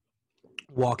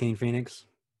 Joaquin Phoenix.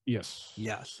 Yes,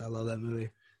 I love that movie.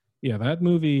 Yeah, that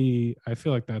movie, I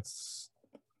feel like that's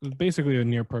basically a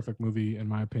near perfect movie in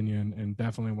my opinion, and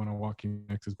definitely one of Joaquin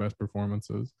Phoenix's best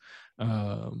performances.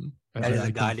 That is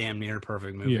a goddamn near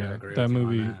perfect movie. Yeah, that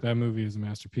movie is a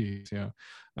masterpiece. Yeah.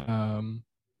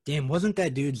 Damn, wasn't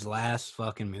that dude's last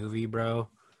fucking movie, bro?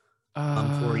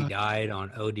 Before he died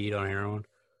OD'd on heroin.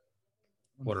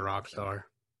 What a rock star.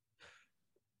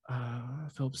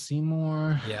 Philip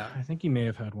Seymour. Yeah, I think he may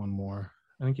have had one more.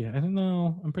 I don't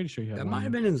know. I'm pretty sure he had that one. might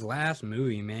have been his last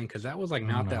movie, man, because that was like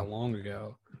not that long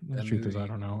ago. The truth is, I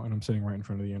don't know, and I'm sitting right in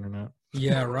front of the internet.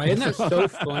 Yeah, right. Isn't that so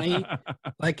funny?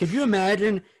 Like, could you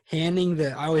imagine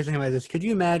I always think about this. Could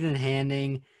you imagine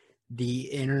handing the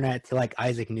internet to like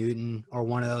Isaac Newton or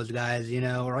one of those guys, you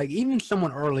know, or like even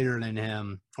someone earlier than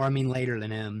him, or I mean later than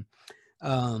him,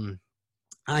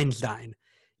 Einstein,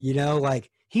 you know, like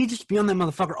he'd just be on that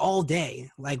motherfucker all day.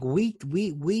 Like we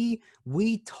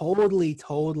totally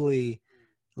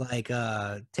like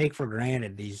take for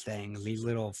granted these things, these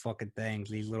little fucking things,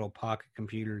 these little pocket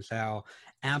computers, how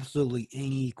absolutely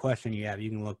any question you have, you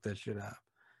can look this shit up.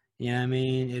 You know what I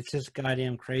mean? It's just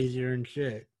goddamn crazier and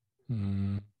shit.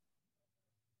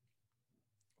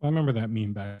 I remember that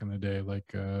meme back in the day,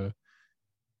 like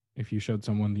if you showed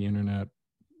someone the internet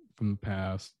from the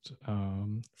past,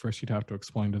 first you'd have to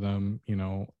explain to them, you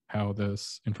know, how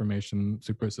this information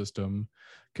super system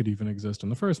could even exist in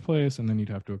the first place, and then you'd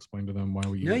have to explain to them why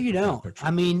we No, you don't. I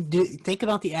mean, think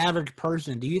about the average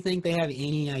person. Do you think they have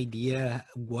any idea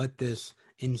what this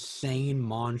insane,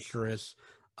 monstrous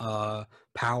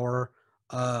power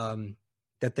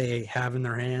that they have in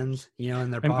their hands, you know, in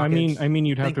their pockets? I mean,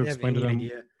 you'd have to explain to them.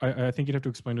 I think you'd have to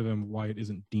explain to them why it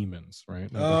isn't demons, right?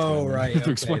 Right. To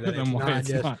explain to them why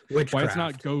it's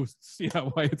not ghosts. Yeah,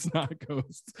 why it's not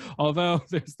ghosts. Although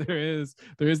there is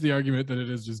the argument that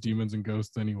it is just demons and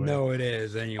ghosts anyway. No, it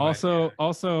is anyway. Also,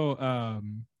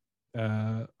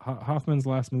 Hoffman's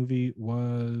last movie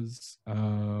was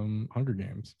Hunger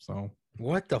Games. So.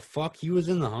 What the fuck? He was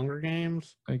in the Hunger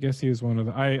Games? I guess he was one of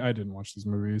the. I didn't watch these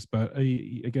movies, but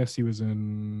I guess he was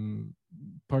in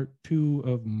part 2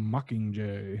 of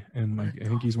Mockingjay, and like I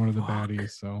think he's one of the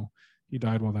baddies. So He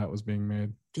died while that was being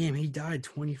made. Damn, he died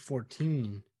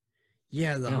 2014.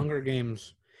 Yeah, the Yeah. Hunger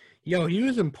Games. Yo, he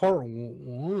was in part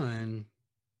 1.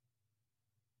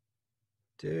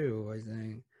 Too, I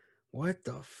think. What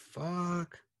the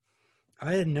fuck?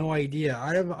 I had no idea.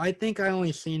 I think I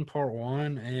only seen part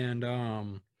 1, and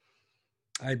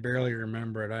I barely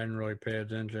remember it. I didn't really pay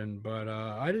attention, but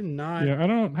I did not Yeah, I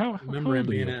don't. How remember him old are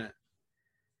being you? in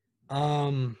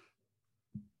it.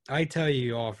 I tell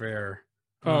you off air.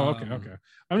 Oh, okay.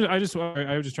 I was just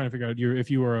trying to figure out if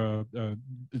you were a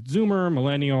Zoomer,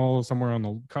 millennial, somewhere on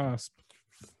the cusp.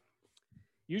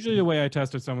 Usually, the way I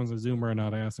test if someone's a Zoomer or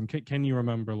not, I ask them, "Can you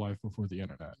remember life before the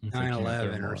internet?" And if they can't, they're 9/11 or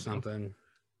millennial. something.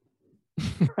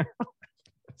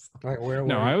 Like, where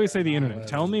No, were I you always at say the internet. 9/11?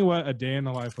 Tell me what a day in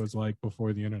the life was like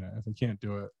before the internet. If I can't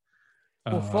do it,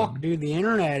 Well, fuck, dude. The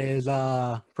internet is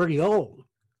pretty old.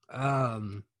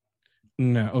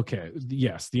 No, okay.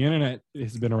 Yes, the internet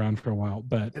has been around for a while,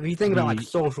 but If you think about like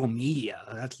social media,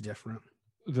 that's different.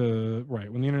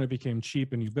 Right, when the internet became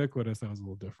cheap and ubiquitous, that was a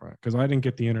little different, because I didn't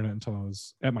get the internet until I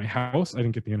was at my house. I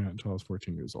didn't get the internet until I was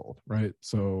 14 years old, right?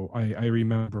 So I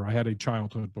remember I had a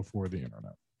childhood before the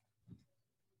internet.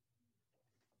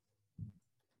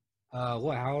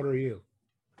 What? How old are you?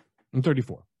 I'm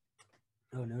 34.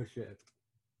 Oh, no shit.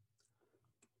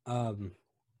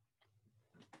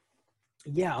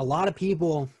 Yeah, a lot of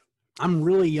people. I'm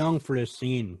really young for this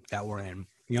scene that we're in.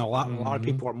 You know, a lot of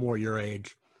people are more your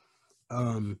age.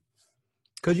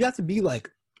 Because you have to be like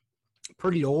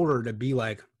pretty older to be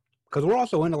like, because we're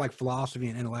also into like philosophy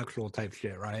and intellectual type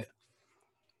shit, right?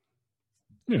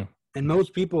 Yeah. And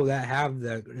most people that have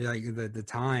the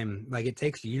time, like it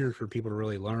takes years for people to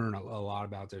really learn a lot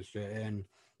about this shit. And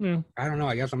Yeah. I don't know.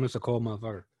 I guess I'm just a cold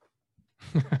motherfucker.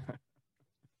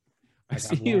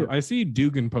 I see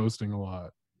Dugan posting a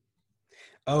lot.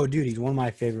 Oh, dude, he's one of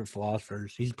my favorite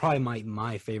philosophers. He's probably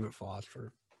my favorite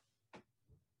philosopher.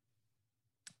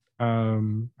 How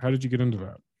did you get into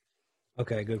that?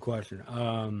 Okay, good question.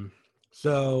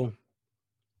 So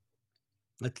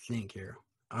let's think here.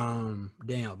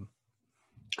 Damn.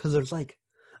 Because there's like,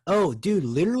 oh, dude,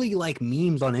 literally like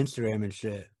memes on Instagram and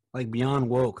shit, like Beyond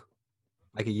Woke,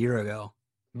 like a year ago.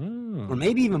 Or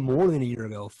maybe even more than a year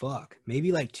ago. Fuck.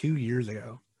 Maybe like 2 years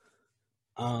ago.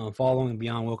 Following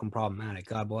Beyond Woke and Problematic.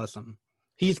 God bless him.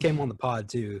 He's came on the pod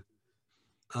too.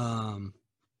 That'd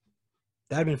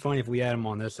been funny if we had him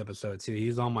on this episode too.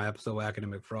 He's on my episode of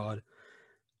Academic Fraud.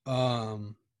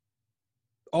 All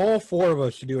 4 of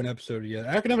us should do an episode together.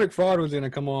 Academic Fraud was gonna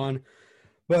come on,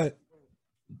 but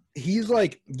he's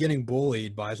like getting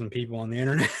bullied by some people on the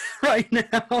internet right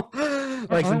now.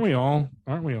 Like, aren't we all?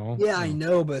 Yeah, I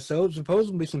know, but so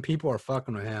supposedly some people are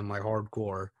fucking with him like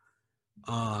hardcore,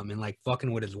 and like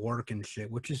fucking with his work and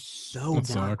shit, which is so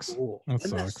that not sucks. cool. That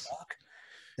Doesn't sucks. That suck?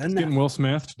 He's getting Will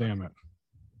Smith. Damn it.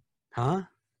 Huh?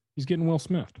 He's getting Will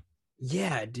Smith.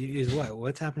 Yeah, dude. Is what?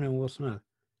 What's happening to Will Smith?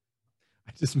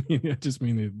 I just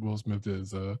mean that Will Smith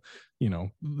is, you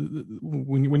know,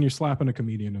 when you're slapping a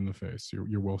comedian in the face,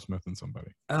 you're Will Smith and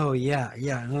somebody. Oh yeah,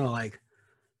 no, like,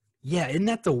 yeah, isn't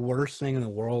that the worst thing in the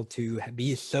world to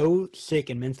be so sick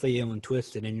and mentally ill and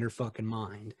twisted in your fucking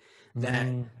mind that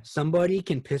somebody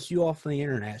can piss you off on the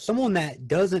internet, someone that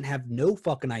doesn't have no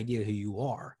fucking idea who you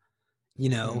are, you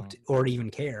know, or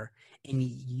even care, and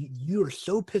you are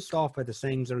so pissed off by the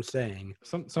things they're saying.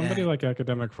 Somebody like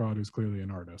Academic Fraud who's clearly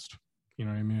an artist. You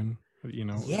know what I mean? You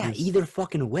know. Yeah, either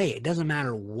fucking way. It doesn't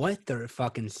matter what they're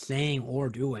fucking saying or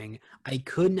doing. I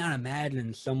could not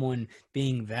imagine someone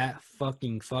being that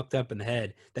fucking fucked up in the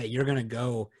head that you're gonna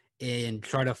go and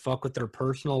try to fuck with their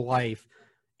personal life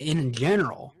in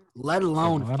general, let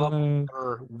alone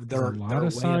there's a lot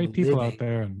of sorry people out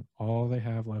there, and all they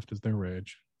have left is their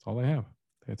rage. That's all they have.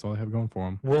 That's all they have going for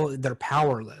them. Well, they're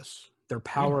powerless. They're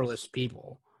powerless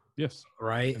people. Yes.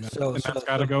 Right. And that's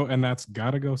gotta go. And that's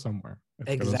gotta go somewhere.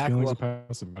 Exactly. Those feelings of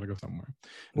passive gotta go somewhere.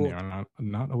 And they are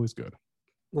not always good.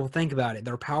 Well, think about it.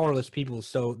 They're powerless people.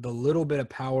 So the little bit of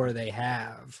power they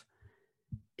have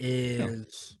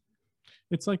is.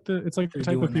 It's like the type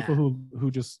of people who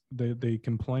just they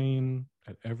complain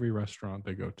at every restaurant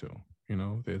they go to. You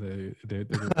know, they're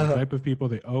the type of people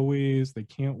they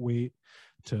can't wait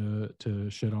to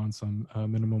shit on some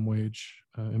minimum wage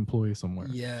employee somewhere.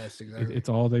 Yes, exactly. It's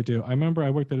all they do. I remember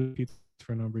I worked at a pizza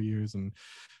for a number of years, and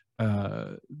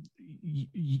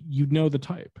you know the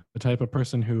type of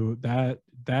person who that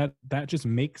just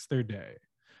makes their day,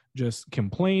 just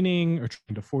complaining or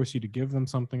trying to force you to give them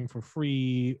something for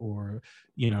free, or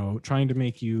you know, trying to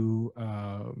make you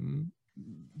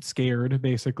scared,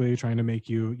 basically trying to make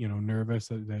you nervous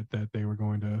that they were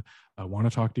going to want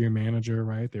to talk to your manager,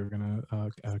 right? They were going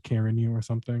to Karen you or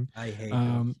something. I hate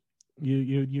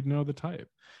you'd know the type,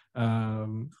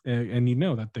 and you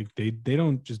know that they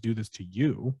don't just do this to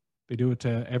you. They do it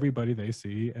to everybody they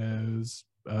see as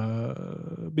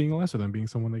being lesser than, being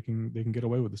someone they can get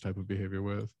away with this type of behavior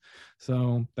with.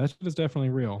 So that shit is definitely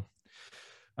real.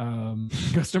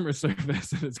 Customer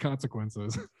service and its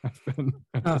consequences have been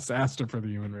a disaster for the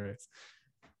human race.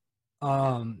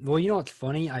 Well, you know what's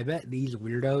funny? I bet these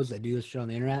weirdos that do this shit on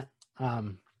the internet,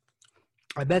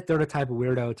 I bet they're the type of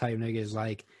weirdo type niggas,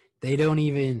 like, they wouldn't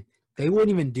even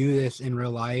do this in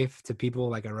real life to people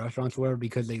like at restaurants or whatever,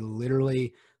 because they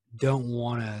literally don't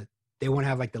want to, they want to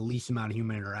have like the least amount of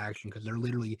human interaction, because they're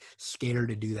literally scared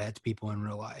to do that to people in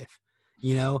real life.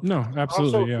 You know? No,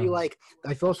 absolutely. I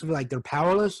also feel like they're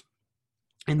powerless,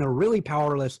 and they're really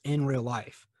powerless in real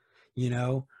life, you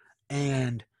know?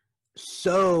 And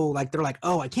so like, they're like,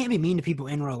 oh, I can't be mean to people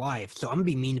in real life, so I'm gonna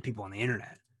be mean to people on the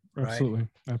internet. Absolutely. Right?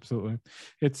 Absolutely.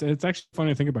 It's actually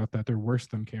funny to think about that. They're worse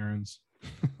than Karens.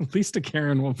 At least a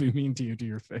Karen won't be mean to you to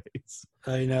your face.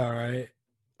 I know, right?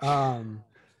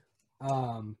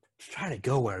 Try to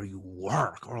go where you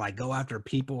work, or like go after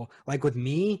people. Like with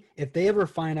me, if they ever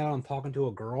find out I'm talking to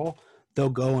a girl, they'll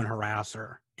go and harass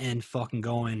her and fucking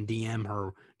go and DM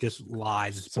her just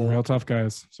lies. Some real tough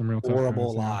guys. Some real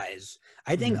horrible lies.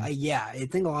 I think, I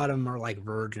think a lot of them are like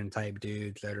virgin type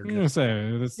dudes that are just,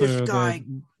 this guy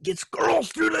gets girls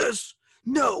through this.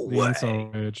 No way.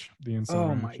 The incel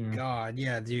oh my god,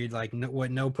 yeah, dude. Like, what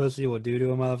no pussy will do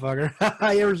to a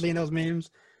motherfucker. You ever seen those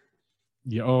memes?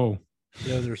 Yo.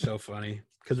 Those are so funny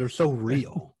because they're so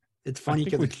real. It's funny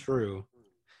because it's true.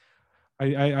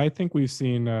 I think we've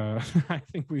seen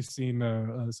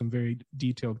some very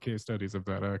detailed case studies of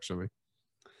that, actually.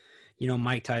 You know,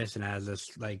 Mike Tyson has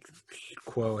this like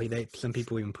quote. Some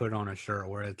people even put it on a shirt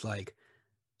where it's like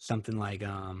something like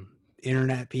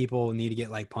internet people need to get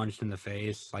like punched in the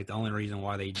face. Like, the only reason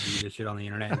why they do this shit on the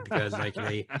internet is because like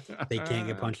they can't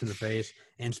get punched in the face.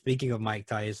 And speaking of Mike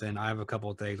Tyson, I have a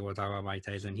couple of things I want to talk about Mike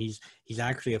Tyson. He's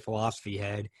actually a philosophy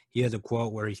head. He has a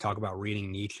quote where he's talking about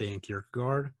reading Nietzsche and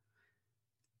Kierkegaard.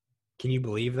 Can you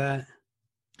believe that?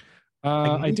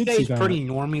 Like, I did see that. Pretty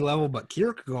normie level, but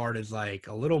Kierkegaard is like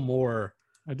a little more.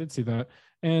 I did see that.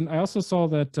 And I also saw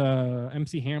that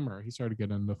MC Hammer, he started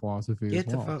getting into philosophy as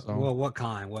well. Well, what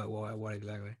kind? What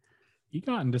exactly? He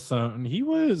got into some. He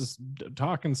was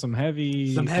talking some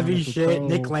heavy shit,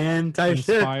 Nick Land type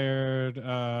inspired,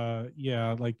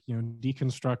 shit. Like,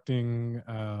 deconstructing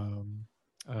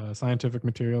scientific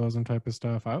materialism type of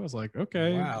stuff. I was like,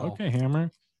 okay, okay,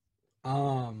 Hammer.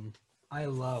 I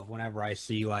love whenever I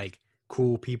see like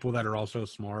cool people that are also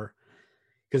smart.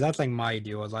 Because that's like my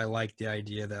deal, is I like the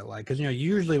idea that like, because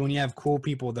usually when you have cool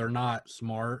people, they're not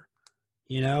smart,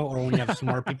 or when you have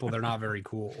smart people, they're not very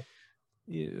cool.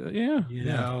 Yeah.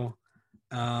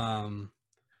 I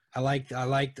like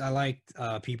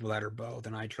people that are both,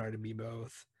 and I try to be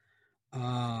both.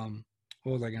 What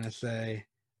was I gonna say?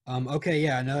 Okay,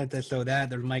 yeah, I know that. So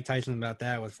there's Mike Tyson about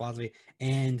that with philosophy,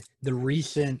 and the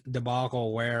recent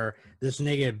debacle where this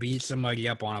nigga beat somebody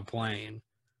up on a plane.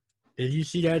 Did you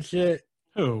see that shit?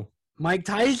 Who? Mike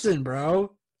Tyson,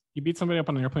 bro. He beat somebody up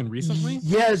on an airplane recently?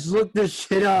 Yes, look this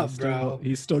shit up, bro.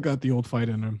 He's still got the old fight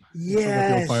in him.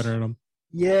 Yes. The old fighter in him.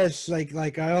 Yes,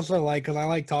 like I also like, because I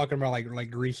like talking about like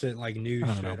recent like news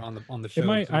shit on the show. I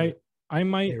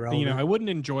might, I wouldn't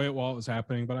enjoy it while it was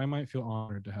happening, but I might feel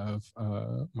honored to have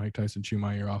Mike Tyson chew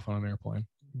my ear off on an airplane.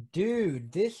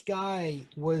 Dude, this guy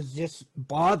was just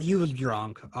he was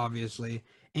drunk, obviously,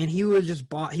 and he was just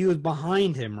he was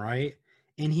behind him, right?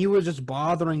 And he was just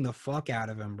bothering the fuck out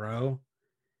of him, bro.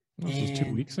 This was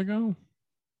 2 weeks ago?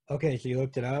 Okay, so you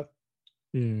looked it up?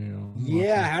 Yeah.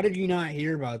 Yeah, how did you not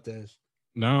hear about this?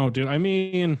 No, dude, I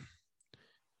mean,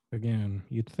 again,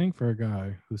 you'd think for a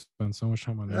guy who spends so much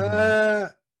time on the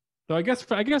internet. So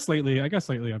I guess lately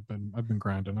I've been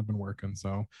grinding, I've been working,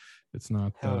 so it's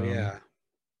not. Hell yeah.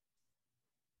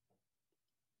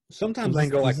 Sometimes I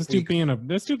go like, this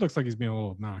dude looks like he's being a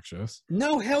little obnoxious.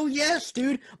 No, hell yes,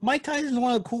 dude. Mike Tyson's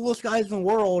one of the coolest guys in the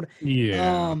world.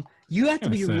 Yeah. You have to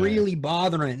be really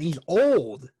bothering. He's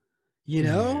old,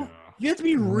 Yeah. You have to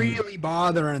be really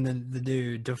bothering the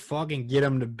dude to fucking get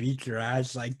him to beat your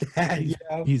ass like that.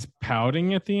 He's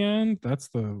pouting at the end. That's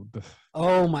the.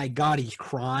 Oh my god, he's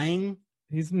crying.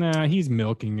 He's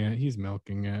milking it. He's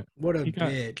milking it. What a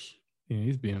bitch.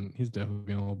 He's definitely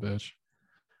being a little bitch.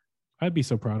 I'd be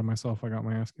so proud of myself if I got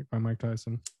my ass kicked by Mike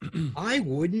Tyson. I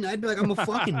wouldn't. I'd be like, I'm a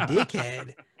fucking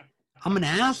dickhead. I'm an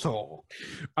asshole.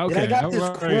 Okay, And I got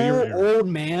this cool right. old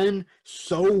man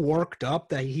so worked up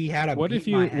that he had to What if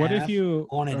beat my you ass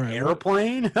on an all right,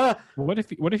 airplane. what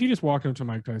if you just walked up to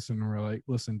Mike Tyson and were like,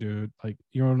 listen, dude, like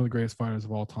you're one of the greatest fighters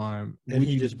of all time. And Would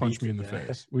he you just just punch beats me in his the ass.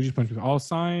 face? Would you just punch me? I'll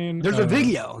sign There's a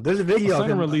video. There's a video I'll of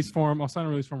sign a him. release form. I'll sign a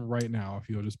release form right now if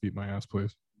you'll just beat my ass,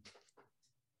 please.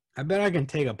 I bet I can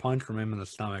take a punch from him in the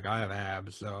stomach. I have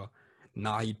abs, so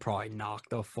he'd probably knock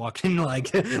the fucking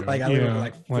like like I literally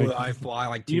like fly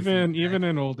like 2 feet even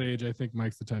in old age, I think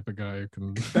Mike's the type of guy who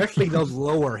can especially those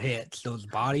lower hits, those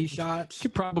body shots.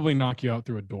 Could probably knock you out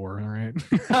through a door, all right?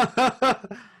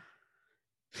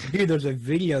 Dude, there's a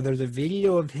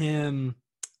video of him.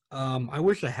 I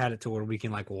wish I had it to where we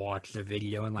can like watch the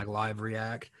video and like live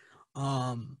react.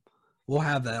 We'll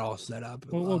have that all set up.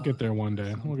 We'll get there one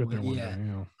day. We'll get there one day.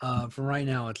 Yeah. For right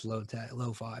now, it's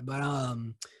lo-fi. But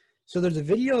so there's a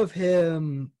video of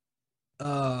him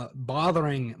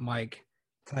bothering Mike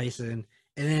Tyson,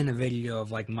 and then a video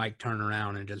of like Mike turning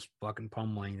around and just fucking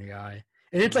pummeling the guy.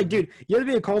 And it's like, dude, you have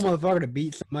to be a cold motherfucker to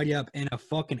beat somebody up in a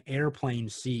fucking airplane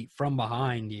seat from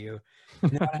behind you.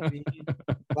 You know what I mean?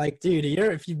 Like, dude,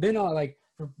 if you've been on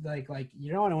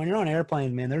when you're on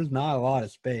airplanes, man, there's not a lot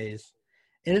of space.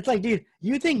 And it's like, dude,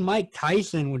 you think Mike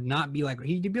Tyson would not be like,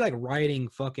 he'd be like riding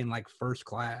fucking like first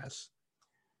class.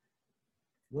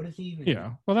 What is he even?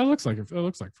 Yeah. Well, it looks like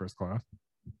first class.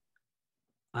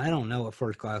 I don't know what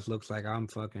first class looks like. I'm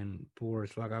fucking poor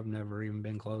as fuck. I've never even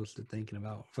been close to thinking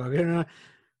about fucking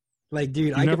like,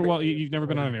 dude. You've never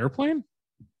been on an airplane?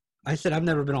 I said I've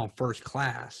never been on first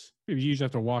class. You usually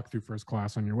have to walk through first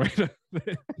class on your way to.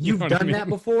 You've done that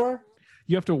before?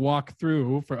 You have to walk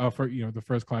through for the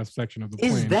first class section of the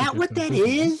plane. Is that what that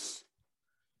is?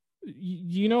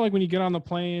 You know, like when you get on the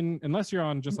plane, unless you're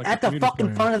on just like at the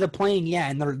fucking front of the plane, yeah,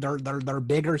 and they're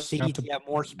bigger seats, you have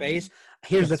more space.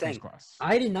 Here's the thing: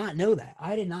 I did not know that.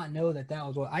 I did not know that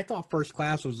was what I thought. First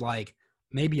class was like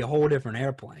maybe a whole different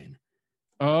airplane.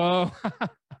 Oh,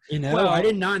 well, I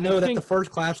did not know that the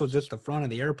first class was just the front of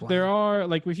the airplane. There are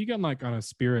like if you get like on a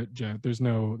Spirit jet, there's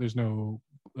no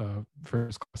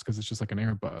first class because it's just like an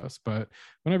Airbus. But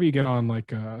whenever you get on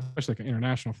like especially like an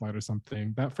international flight or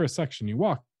something, that first section you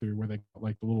walk through where they got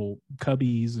like the little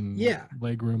cubbies and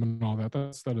leg room and all that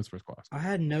is first class. I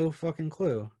had no fucking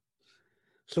clue.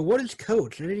 So what is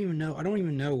coach? I don't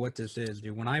even know what this is,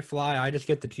 dude. When I fly, I just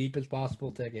get the cheapest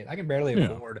possible ticket. I can barely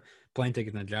afford plane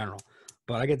tickets in general,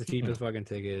 but I get the cheapest fucking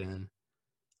ticket. And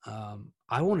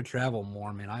I want to travel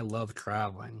more, man. I love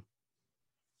traveling.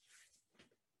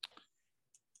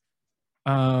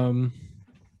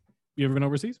 You ever been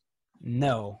overseas?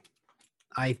 No.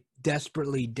 I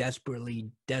desperately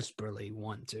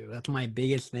want to. That's my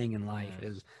biggest thing in life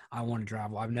is I want to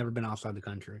travel. I've never been outside the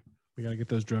country. We got to get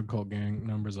those drug cult gang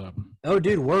numbers up. Oh,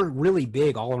 dude, we're really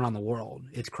big all around the world.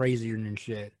 It's crazier than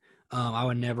shit. I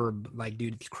would never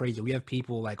dude, it's crazy. We have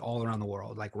people like all around the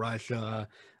world, like Russia,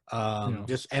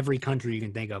 just every country you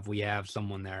can think of. We have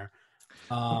someone there.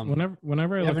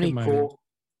 Whenever I look at my go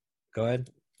ahead.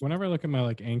 Whenever I look at my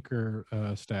like Anchor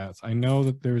stats, I know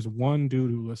that there's one dude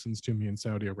who listens to me in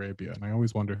Saudi Arabia, and I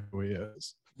always wonder who he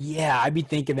is. Yeah, I'd be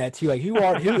thinking that too. Like,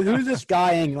 who's this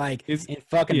guy in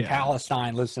fucking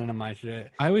Palestine listening to my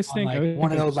shit? I always think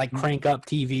one of those like crank up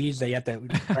TVs they have to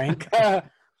crank,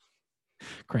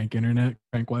 crank internet,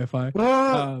 crank Wi-Fi.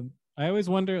 I always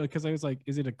wonder because I was like,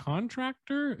 is it a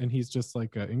contractor and he's just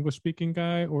like an English speaking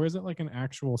guy, or is it like an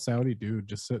actual Saudi dude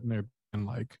just sitting there and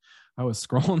like I was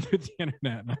scrolling through the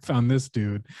internet and I found this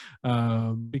dude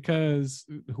because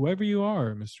whoever you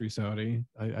are, Mystery Saudi,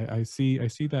 I see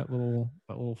that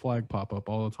little flag pop up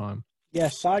all the time. Yeah,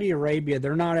 Saudi Arabia,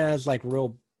 they're not as like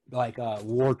real like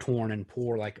war torn and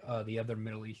poor like the other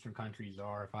Middle Eastern countries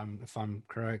are. If I'm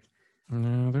correct.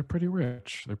 No, they're pretty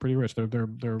rich. They're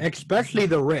especially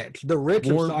the rich. The rich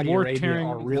of Saudi Arabia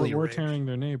are really rich. Tearing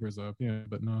their neighbors up, yeah,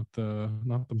 but not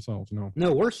themselves.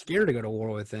 No, we're scared to go to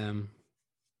war with them.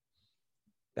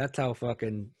 That's how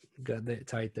fucking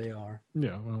tight they are.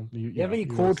 Yeah, well, you have any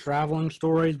cool traveling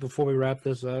stories before we wrap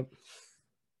this up?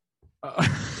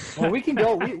 Well, we can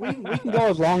go. We can go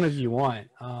as long as you want.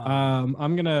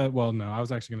 I'm gonna. Well, no, I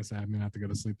was actually gonna say I'm gonna have to go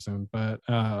to sleep soon, but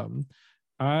that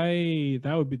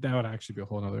would actually be a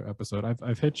whole other episode.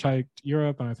 I've hitchhiked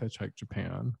Europe and I've hitchhiked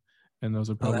Japan, and those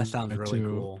are probably that sounds really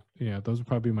cool. Yeah, those are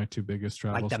probably my two biggest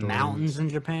travel. Like the stories. Mountains in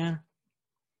Japan.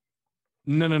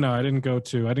 No. I didn't go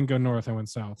north. I went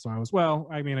south. So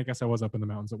I guess I was up in the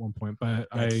mountains at one point, but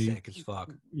That's sick as fuck.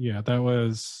 Yeah, that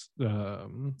was I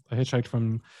hitchhiked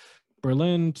from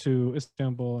Berlin to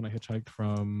Istanbul, and I hitchhiked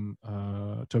from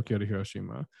Tokyo to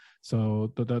Hiroshima.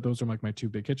 So those are like my 2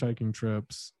 big hitchhiking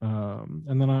trips.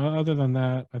 And then other than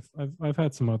that, I've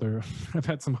had some other I've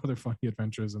had some other funny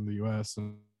adventures in the U.S.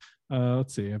 And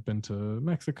let's see, I've been to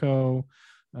Mexico.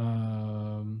 I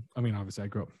mean, obviously,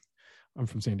 I'm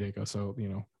from San Diego, so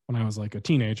when I was like a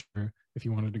teenager, if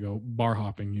you wanted to go bar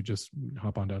hopping, you just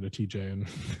hop on down to TJ, and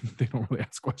they don't really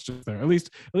ask questions there. At least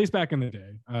back in the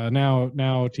day. Now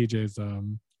TJ's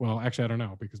well, actually I don't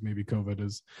know, because maybe COVID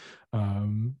has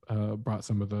brought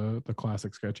some of the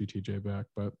classic sketchy TJ back.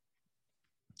 But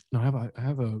no, I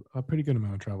have a pretty good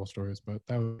amount of travel stories, but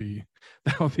that would be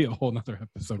a whole nother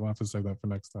episode. We'll have to save that for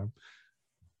next time.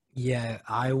 Yeah, if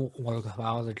I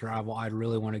was to travel, I'd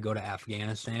really want to go to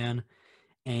Afghanistan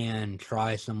and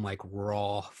try some like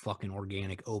raw fucking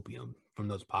organic opium from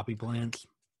those poppy plants.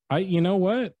 You know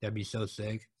what? That'd be so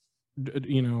sick. Do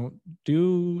an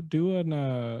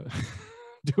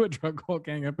do a drug cult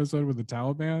gang episode with the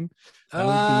Taliban.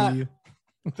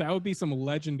 That would be some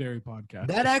legendary podcast.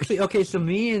 That actually, okay, so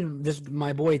me and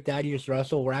my boy Thaddeus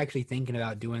Russell, we're actually thinking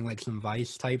about doing like some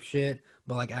Vice type shit,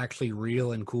 but like actually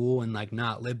real and cool and like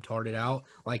not libtarded out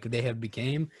like they have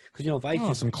became. Because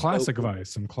Vice some classic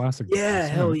Vice, some classic. Yeah, Vice.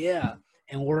 Hell yeah.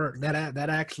 And that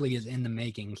actually is in the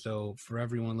making. So for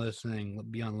everyone listening,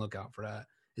 be on the lookout for that.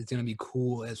 It's gonna be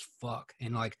cool as fuck,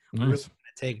 and like we're really gonna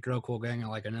take drug cult gang at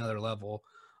like another level,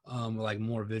 like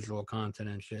more visual content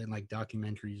and shit, and like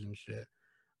documentaries and shit.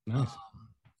 Nice.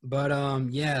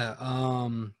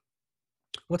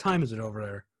 What time is it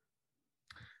over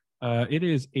there? It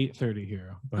is 8:30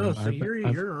 here. But so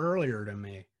you're earlier than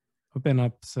me. I've been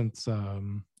up since 6,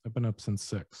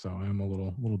 so I'm a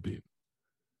little beat.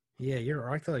 Yeah,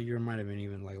 I thought you might have been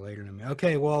even like later than me.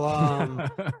 Okay, well,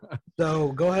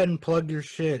 so go ahead and plug your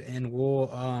shit, and we'll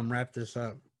wrap this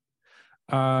up.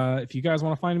 If you guys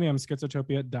want to find me, I'm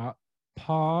schizotopia.pod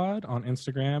on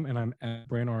Instagram, and I'm at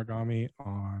Brain Origami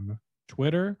on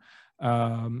Twitter.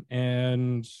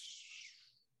 And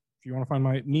if you want to find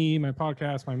my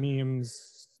podcast, my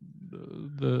memes,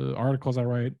 the articles I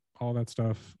write, all that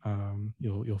stuff,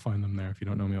 you'll find them there if you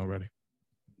don't know me already.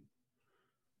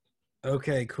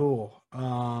 Okay, cool.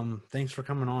 Thanks for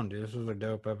coming on, dude. This was a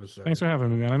dope episode. Thanks for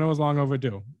having me, man. I know it was long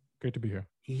overdue. Great to be here.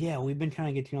 Yeah, we've been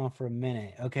trying to get you on for a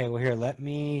minute. Okay, well, here, let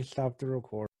me stop the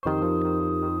record. Oh,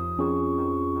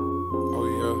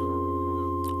 yeah.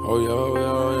 Oh, yeah,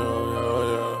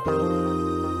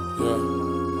 yeah.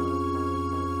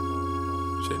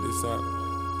 Check this out.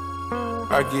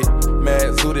 I get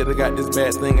mad zooted, I got this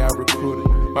bad thing I recruited.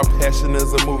 My passion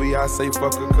is a movie, I say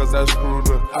fuck her cause I screwed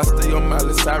up. I stay on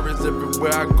Miley Cyrus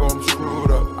everywhere I go, I'm screwed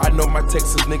up. I know my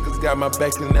Texas niggas got my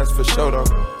back and that's for sure though.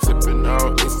 Sippin'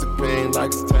 on Instagram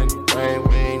like it's tiny rain.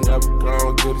 We ain't never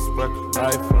gon' get this fucking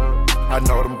life up. I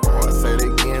know them boys say they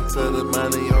get to the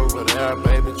money over there,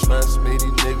 baby. Trust me,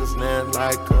 these niggas not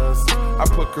like us. I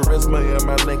put charisma in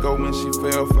my lingo when she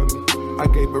fell for me. I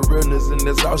gave her realness and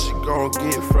that's all she gon'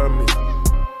 get from me.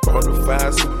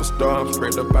 Bonafide superstar, I'm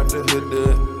straight up out the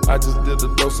hood. I just did a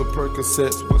dose of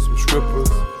Percocets with some strippers.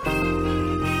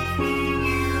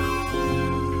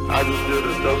 I just did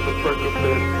a dose of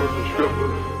Percocets with some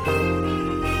strippers.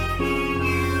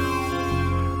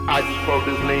 I just pour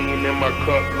this lean in my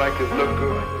cup like it's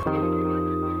liquor.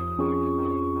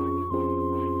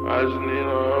 I just need a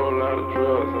whole lot of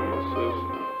drugs in my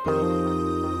system.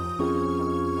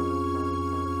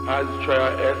 I just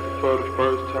try acid for the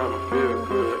first time, I feel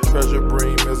good. Treasure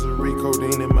bring misery,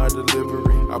 codeine in my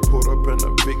delivery. I pulled up in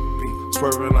a big beat,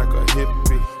 swerving like a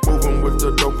hippie. Moving with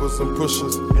the dopers and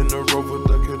pushers in the Rover,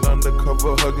 ducking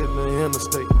undercover, hugging the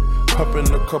interstate. Popping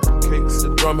a couple cakes, the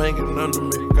drum hanging under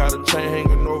me. Got a chain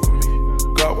hanging over me,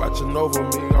 God watching over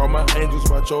me. All my angels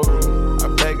watch over me. I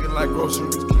bag it like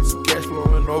groceries, keep some cash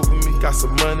flowing over me. Got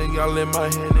some money all in my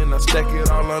hand and I stack it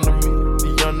all under me. The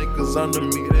young niggas under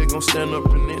me, they gon' stand up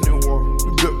in any war.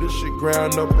 We built this shit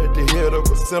ground up at the head of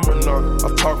a seminar. I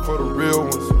talk for the real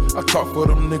ones, I talk for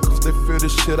them niggas. They feel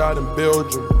this shit out in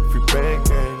Belgium. Free band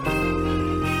gang.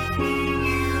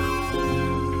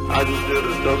 I just did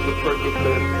a dose of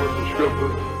Percocets with some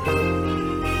strippers.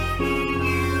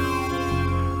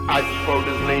 I just pour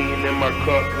this lean in my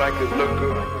cup like it's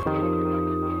liquor.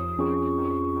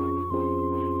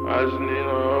 I just need a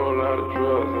whole lot of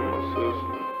drugs in my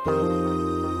system.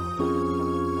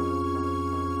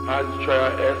 I just try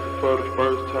acid for the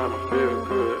first time, I feel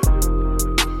good.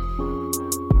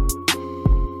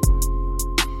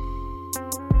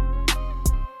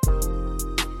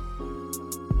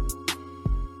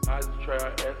 I just try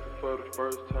acid for the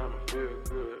first time.